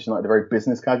Manchester United are very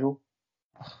business casual.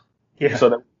 Yeah.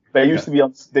 So they used to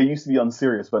be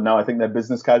unserious, but now I think they're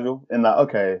business casual in that,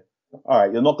 okay, all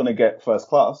right, you're not going to get first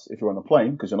class if you're on a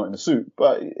plane because you're not in a suit,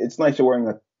 but it's nice you're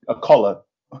wearing a collar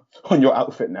on your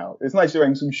outfit now. It's nice you're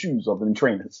wearing some shoes other than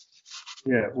trainers.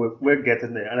 Yeah, we're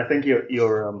getting there, and I think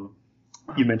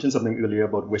you mentioned something earlier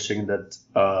about wishing that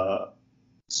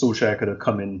Solskjaer could have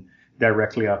come in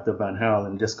directly after Van Gaal,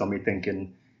 and just got me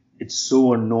thinking, it's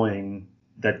so annoying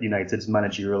that United's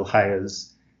managerial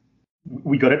hires,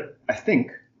 we got it, I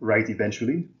think, right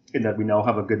eventually, in that we now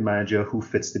have a good manager who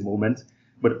fits the moment,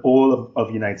 but all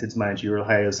of United's managerial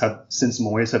hires have, since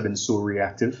Moyes, have been so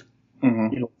reactive.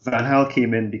 Mm-hmm. Van Gaal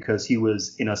came in because he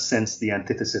was, in a sense, the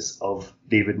antithesis of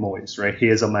David Moyes, right?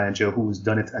 Here's a manager who's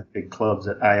done it at big clubs,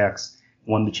 at Ajax,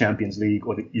 won the Champions League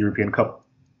or the European Cup.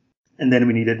 And then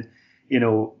we needed,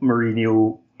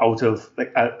 Mourinho out of,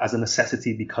 as a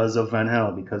necessity because of Van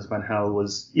Gaal, because Van Gaal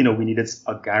was, we needed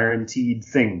a guaranteed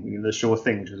thing. We needed a sure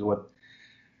thing, which is what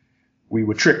we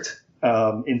were tricked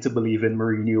into believing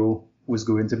Mourinho was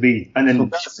going to be. And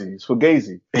then it's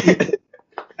Fugazi.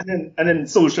 And then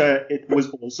Solskjaer, it was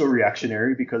also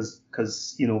reactionary because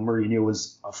Mourinho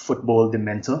was a football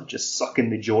dementor, just sucking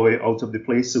the joy out of the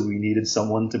place. So we needed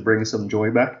someone to bring some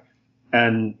joy back.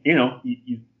 And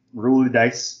you roll the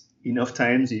dice enough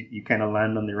times, you kind of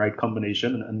land on the right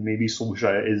combination, and maybe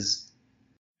Solskjaer is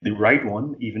the right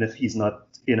one, even if he's not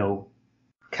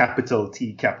capital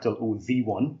T capital O the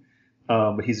one,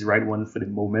 but he's the right one for the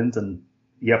moment. And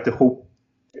you have to hope.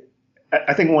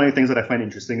 I think one of the things that I find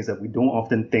interesting is that we don't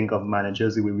often think of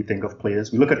managers the way we think of players.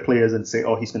 We look at players and say,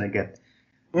 oh, he's going to get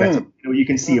better. You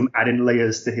can see him adding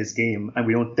layers to his game, and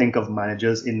we don't think of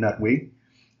managers in that way.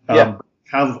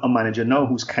 Have a manager now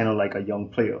who's kind of like a young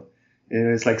player.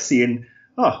 It's like seeing,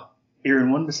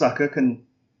 Aaron Wan-Bissaka can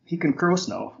cross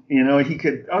now. He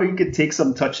could take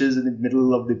some touches in the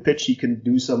middle of the pitch. He can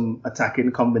do some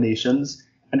attacking combinations,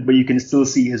 but you can still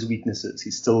see his weaknesses.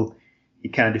 He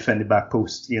can't defend the back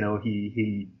post.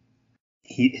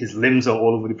 His limbs are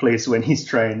all over the place when he's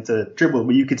trying to dribble.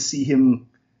 But you could see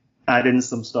him add in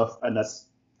some stuff, and that's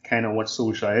kind of what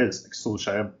Solskjaer is. Like,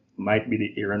 Solskjaer might be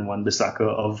the Aaron Wan-Bissaka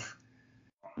of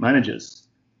managers,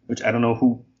 which I don't know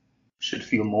who should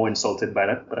feel more insulted by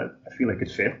that, but I feel like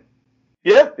it's fair.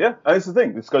 Yeah. And it's the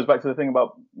thing. This goes back to the thing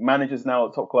about managers now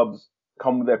at top clubs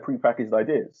come with their prepackaged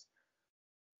ideas.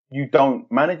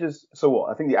 So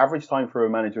what? I think the average time for a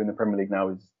manager in the Premier League now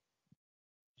is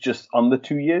just under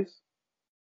 2 years.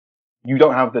 You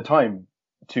don't have the time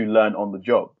to learn on the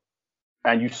job.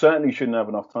 And you certainly shouldn't have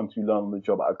enough time to learn on the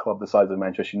job at a club the size of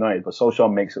Manchester United. But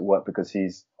Solskjaer makes it work because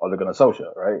he's Ole Gunnar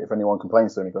Solskjaer, right? If anyone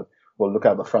complains to him, he goes, well, look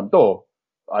out the front door.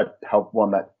 I helped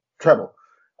won that treble.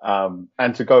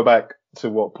 And to go back to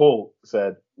what Paul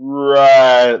said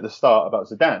right at the start about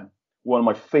Zidane, one of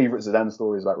my favorite Zidane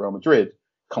stories about Real Madrid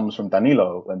comes from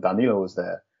Danilo, when Danilo was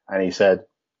there, and he said,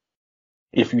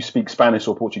 if you speak Spanish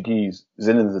or Portuguese,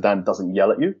 Zinedine Zidane doesn't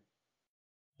yell at you.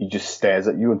 He just stares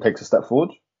at you and takes a step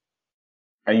forward,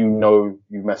 and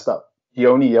you've messed up. He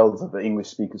only yells at the English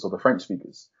speakers or the French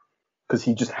speakers because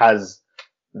he just has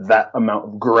that amount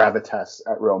of gravitas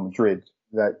at Real Madrid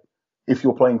that if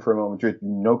you're playing for Real Madrid, you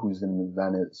know who Zinedine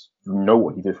Zidane is. You know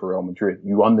what he did for Real Madrid.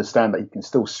 You understand that he can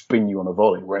still spin you on a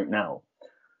volley right now.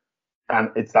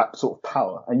 And it's that sort of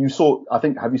power. And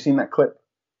have you seen that clip?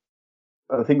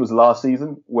 I think it was last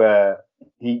season where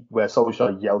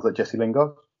Solskjaer yells at Jesse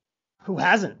Lingard. Who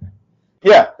hasn't?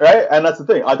 Yeah, right. And that's the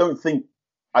thing. I don't think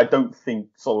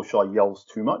Solskjaer yells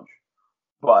too much,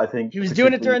 but I think he was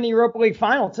doing it during the Europa League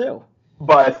final too.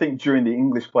 But I think during the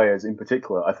English players in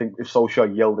particular, I think if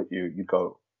Solskjaer yelled at you, you'd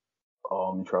go,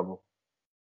 "Oh, I'm in trouble,"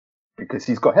 because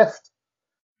he's got heft.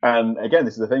 And again,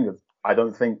 this is the thing of I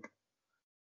don't think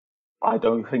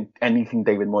anything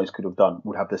David Moyes could have done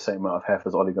would have the same amount of heft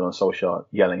as Ole Gunnar Solskjaer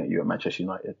yelling at you at Manchester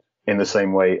United. In the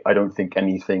same way, I don't think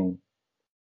anything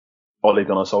Ole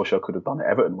Gunnar Solskjaer could have done at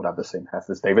Everton would have the same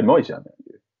heft as David Moyes yelling at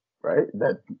you. Right?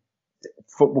 That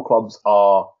football clubs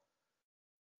are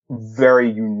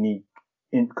very unique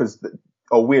because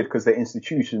they're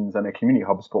institutions and they're community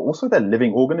hubs, but also they're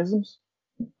living organisms.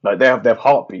 Like they have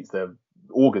heartbeats, they have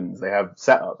organs, they have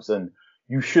setups, and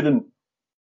you shouldn't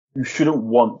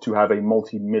want to have a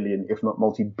multi-million, if not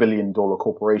multi-billion-dollar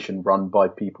corporation run by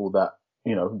people that,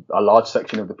 a large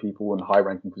section of the people in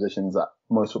high-ranking positions at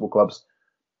most football clubs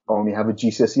only have a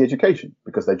GCSE education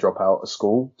because they drop out of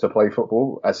school to play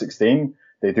football at 16.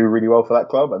 They do really well for that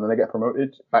club, and then they get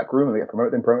promoted back room, and they get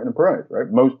promoted and promoted and promoted,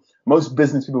 right? Most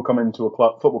business people come into a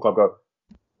football club go,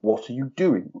 what are you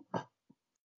doing?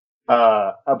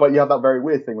 But you have that very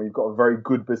weird thing where you've got a very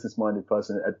good business-minded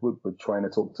person, Ed Woodward, trying to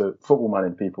talk to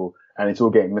football-minded people, and it's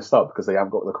all getting messed up because they haven't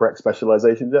got the correct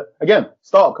specializations yet. Again,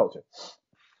 startup culture.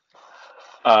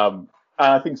 And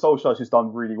I think Solskjaer's just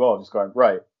done really well, just going,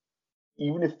 right,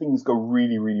 even if things go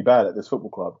really, really bad at this football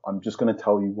club, I'm just going to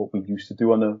tell you what we used to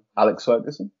do under Alex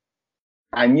Ferguson.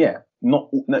 And yeah,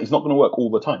 it's not going to work all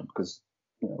the time because,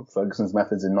 Ferguson's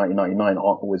methods in 1999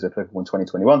 aren't always applicable in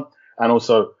 2021. And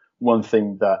also one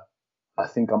thing that I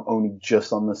think I'm only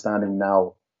just understanding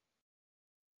now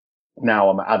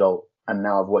I'm an adult and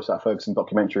now I've watched that Ferguson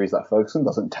documentary is that Ferguson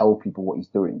doesn't tell people what he's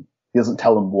doing. He doesn't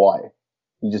tell them why.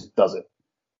 He just does it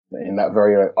in that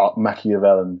very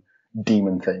Machiavellian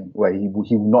demon thing where he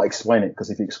will not explain it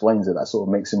because if he explains it, that sort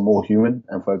of makes him more human.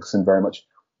 And Ferguson very much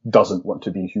doesn't want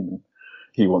to be human.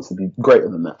 He wants to be greater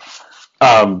than that.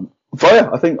 But yeah,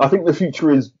 I think the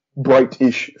future is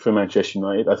bright-ish for Manchester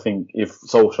United. I think if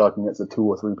Solskjaer can get the 2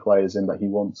 or 3 players in that he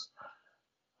wants,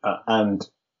 and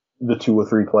the 2 or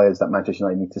 3 players that Manchester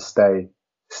United need to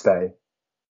stay,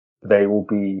 they will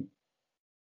be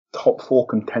top 4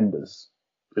 contenders,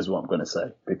 is what I'm going to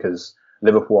say, because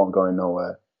Liverpool aren't going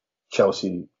nowhere.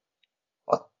 Chelsea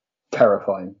are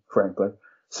terrifying, frankly.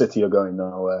 City are going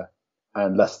nowhere,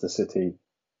 and Leicester City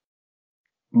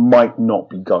might not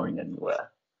be going anywhere.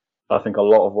 I think a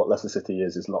lot of what Leicester City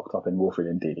is locked up in Wilfried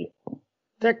and Ndidi.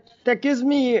 That gives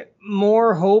me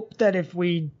more hope that if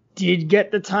we did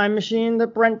get the time machine that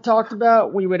Brent talked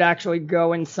about, we would actually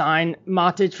go and sign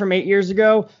Matic from 8 years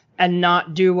ago and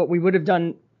not do what we would have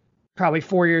done probably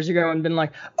 4 years ago and been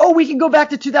like, oh, we can go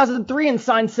back to 2003 and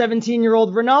sign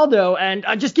 17-year-old Ronaldo and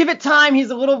just give it time.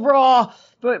 He's a little raw,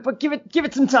 but give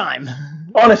it some time.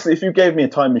 Honestly, if you gave me a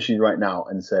time machine right now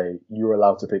and say you're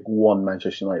allowed to pick one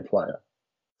Manchester United player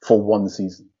for one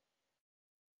season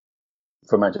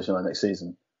for Manchester United next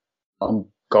season, I'm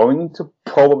going to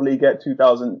probably get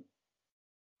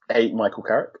 2008 Michael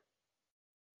Carrick.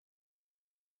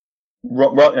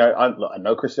 I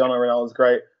know Cristiano Ronaldo is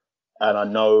great, and I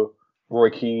know Roy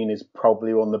Keane is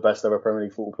probably one of the best ever Premier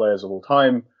League football players of all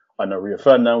time. I know Rio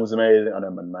Ferdinand was amazing. I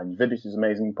know Man Vidic is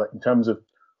amazing. But in terms of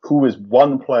who is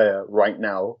one player right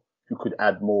now who could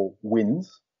add more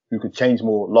wins, who could change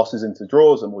more losses into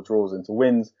draws and more draws into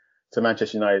wins to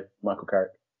Manchester United, Michael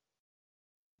Carrick.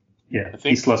 Yeah,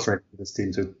 he's lost right for this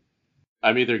team too.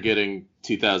 I'm either getting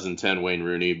 2010 Wayne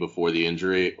Rooney before the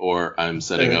injury, or I'm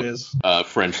setting up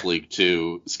French League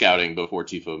 2 scouting before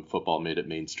Tifo football made it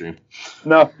mainstream.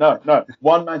 No.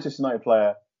 One Manchester United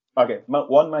player. Okay,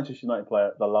 one Manchester United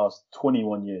player the last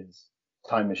 21 years,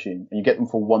 time machine, and you get them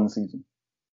for one season.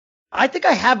 I think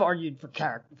I have argued for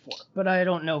Carrick before, but I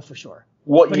don't know for sure.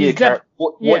 What year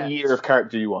of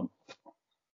Carrick do you want?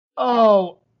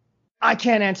 Oh, I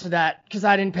can't answer that because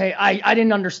I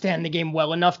didn't understand the game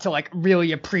well enough to like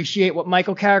really appreciate what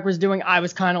Michael Carrick was doing. I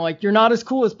was kind of like, you're not as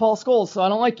cool as Paul Scholes, so I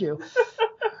don't like you.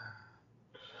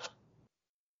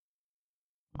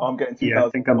 I'm getting 2000. Yeah, I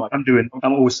think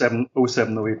I'm 07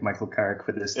 08 Michael Carrick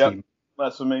for this team.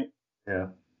 That's for me. Yeah.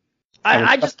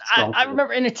 I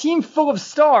remember in a team full of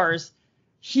stars,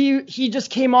 he just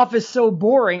came off as so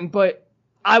boring, but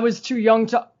I was too young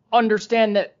to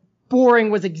understand that boring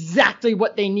was exactly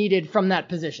what they needed from that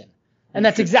position. And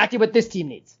that's exactly what this team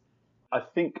needs. I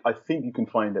think you can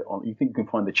find it you think you can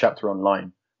find the chapter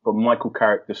online, but Michael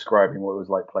Carrick describing what it was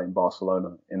like playing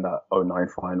Barcelona in that 09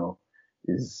 final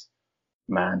is,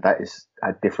 man, that is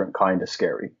a different kind of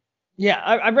scary. Yeah,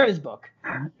 I read his book.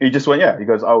 He just went, he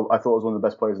goes, oh, I thought I was one of the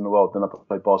best players in the world. Then I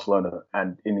played Barcelona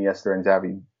and Iniesta and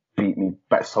Xavi beat me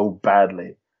back so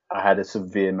badly. I had a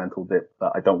severe mental dip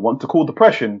that I don't want to call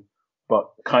depression,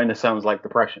 but kind of sounds like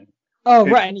depression. Oh,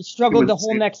 right. And he struggled the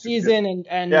whole next season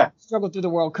and struggled through the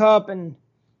World Cup. And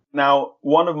now,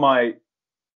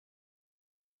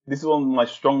 this is one of my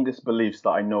strongest beliefs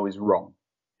that I know is wrong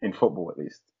in football, at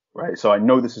least, right? So I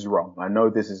know this is wrong. I know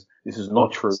this is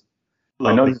not true.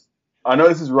 I know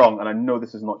this is wrong, and I know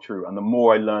this is not true. And the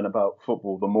more I learn about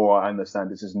football, the more I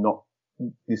understand this is not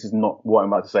what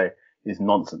I'm about to say is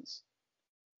nonsense.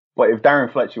 But if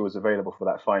Darren Fletcher was available for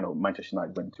that final, Manchester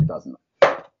United win 2009.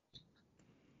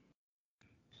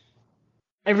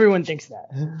 Everyone thinks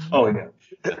that. Oh yeah.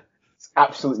 It's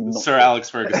absolutely not. Sir Alex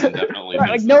Ferguson definitely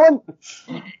thinks that.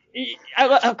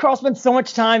 Carl spent so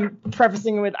much time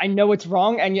prefacing it with, I know it's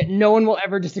wrong, and yet no one will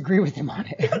ever disagree with him on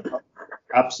it.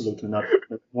 Absolutely not.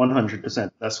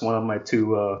 100%. That's one of my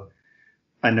two.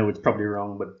 I know it's probably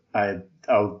wrong, but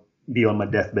I'll be on my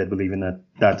deathbed believing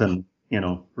that and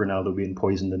Ronaldo being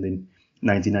poisoned in the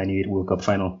 1998 World Cup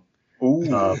final. Ooh.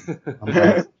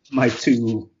 My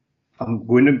two. I'm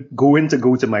going to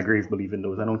go to my grave believing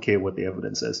those. I don't care what the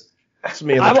evidence says. That's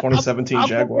me in the 2017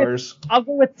 Jaguars. I'll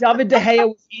go with David De Gea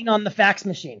was in on the fax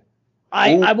machine.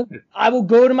 I will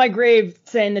go to my grave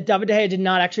saying that David De Gea did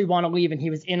not actually want to leave and he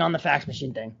was in on the fax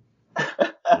machine thing.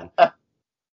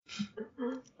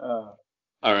 All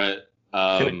right.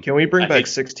 Can we bring I back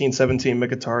hate- 16-17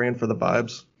 Mkhitaryan for the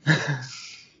vibes?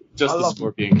 just I the love-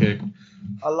 scorpion kick.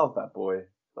 I love that boy.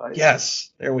 Like,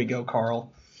 Yes, there we go,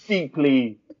 Carl.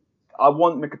 deeply, I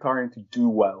want Mkhitaryan to do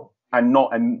well and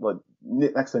like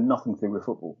next to nothing to do with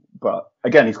football. But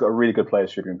again, he's got a really good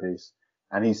players tribune piece,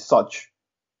 and he's such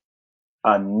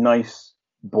a nice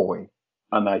boy,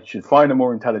 and I should find a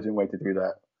more intelligent way to do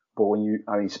that. But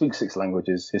he speaks 6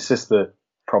 languages. His sister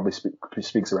probably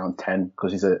speaks around 10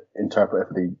 because he's an interpreter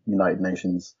for the United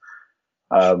Nations.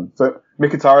 So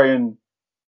Mkhitaryan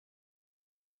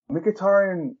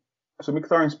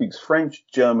speaks French,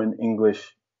 German,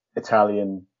 English,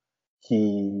 Italian.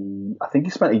 I think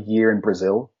he spent a year in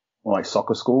Brazil on like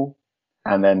soccer school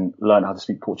and then learned how to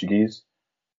speak Portuguese.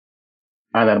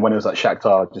 And then when it was at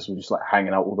Shakhtar, we're just like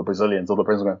hanging out with all the Brazilians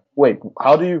going, wait,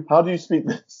 how do you speak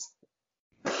this?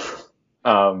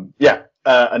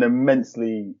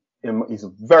 He's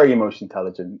very emotionally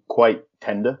intelligent, quite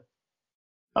tender.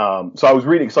 So I was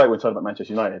really excited when I heard about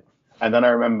Manchester United. And then I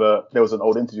remember there was an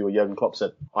old interview where Jurgen Klopp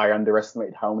said, I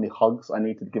underestimated how many hugs I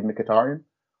needed to give Mkhitaryan.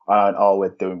 And we're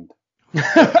doomed.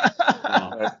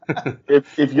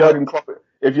 If Jurgen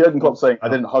Klopp's saying, I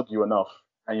didn't hug you enough,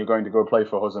 and you're going to go play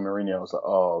for Jose Mourinho, I was like,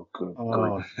 oh, good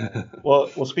grief.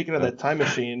 Well, speaking of that time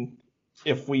machine,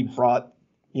 if we brought,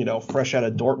 fresh out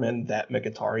of Dortmund, that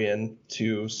Mkhitaryan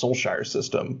to Solskjaer's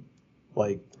system,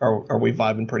 like, are we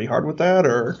vibing pretty hard with that,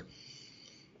 or?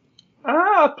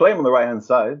 I'd play him on the right hand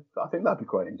side. I think that'd be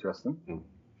quite interesting.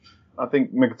 I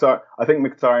think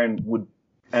Mkhitaryan would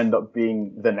end up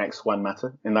being the next Juan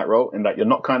Mata in that role, in that you're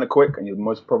not kind of quick and you're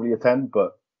most probably a 10,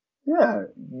 but yeah,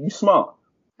 you're smart.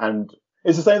 And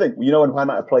it's the same thing. You know when Juan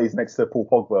Mata plays next to Paul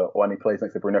Pogba or when he plays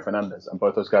next to Bruno Fernandes, and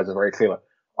both those guys are very clear, like,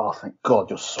 oh, thank God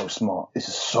you're so smart. This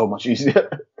is so much easier.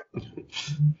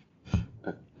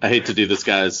 I hate to do this,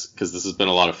 guys, because this has been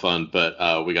a lot of fun,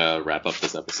 but we got to wrap up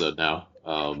this episode now.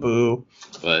 Boo.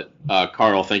 But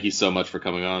Carl, thank you so much for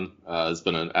coming on. It's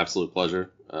been an absolute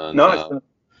pleasure. And,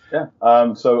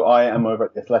 so I am over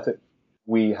at The Athletic.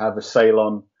 We have a sale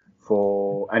on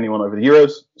for anyone over the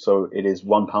Euros. So it is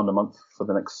 £1 a month for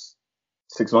the next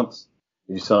 6 months.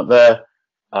 If you sign up there,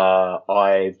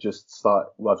 I've just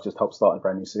helped start a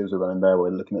brand new series we're running there. We're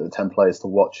looking at the 10 players to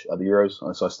watch at the Euros.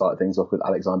 And so I started things off with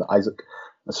Alexander Isak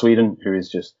of Sweden, who is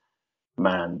just,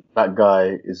 man, that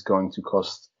guy is going to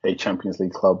cost a Champions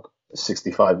League club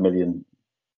 65 million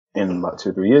in like 2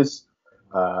 or 3 years.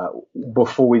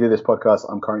 Before we do this podcast,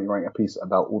 I'm currently writing a piece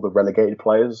about all the relegated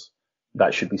players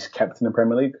that should be kept in the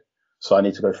Premier League. So I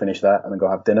need to go finish that and then go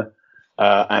have dinner.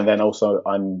 And then also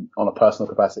I'm on a personal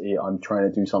capacity. I'm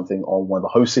trying to do something on one of the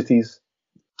host cities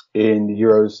in the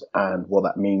Euros and what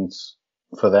that means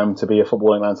for them to be a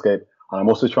footballing landscape. And I'm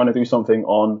also trying to do something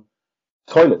on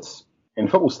toilets in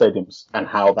football stadiums and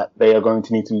how that they are going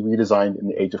to need to be redesigned in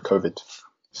the age of COVID.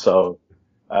 So,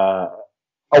 a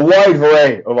wide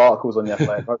array of articles on the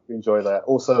Athletic. Hope you enjoy that.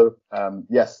 Also,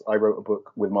 yes, I wrote a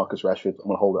book with Marcus Rashford. I'm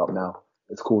going to hold it up now.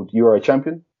 It's called You Are a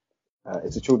Champion.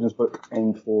 It's a children's book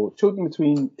aimed for children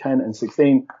between 10 and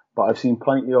 16, but I've seen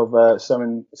plenty of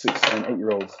 7, 6, and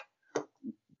 8-year-olds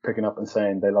picking up and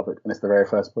saying they love it, and it's the very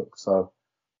first book. So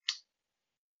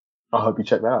I hope you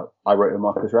check that out. I wrote it with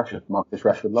Marcus Rashford. Marcus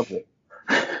Rashford loves it.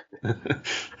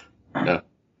 Yeah.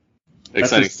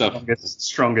 Exciting stuff.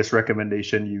 Strongest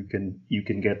recommendation you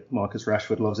can get. Marcus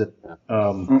Rashford loves it.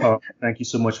 Thank you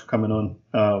so much for coming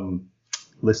on.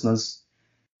 Listeners,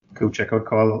 go check out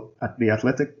Carl at The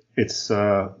Athletic. It's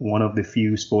one of the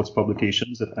few sports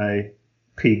publications that I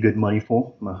pay good money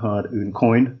for, my hard-earned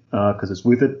coin, because it's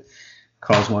worth it.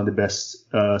 Carl's one of the best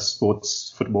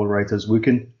sports football writers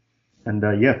working. And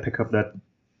pick up that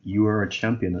You Are a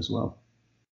Champion as well.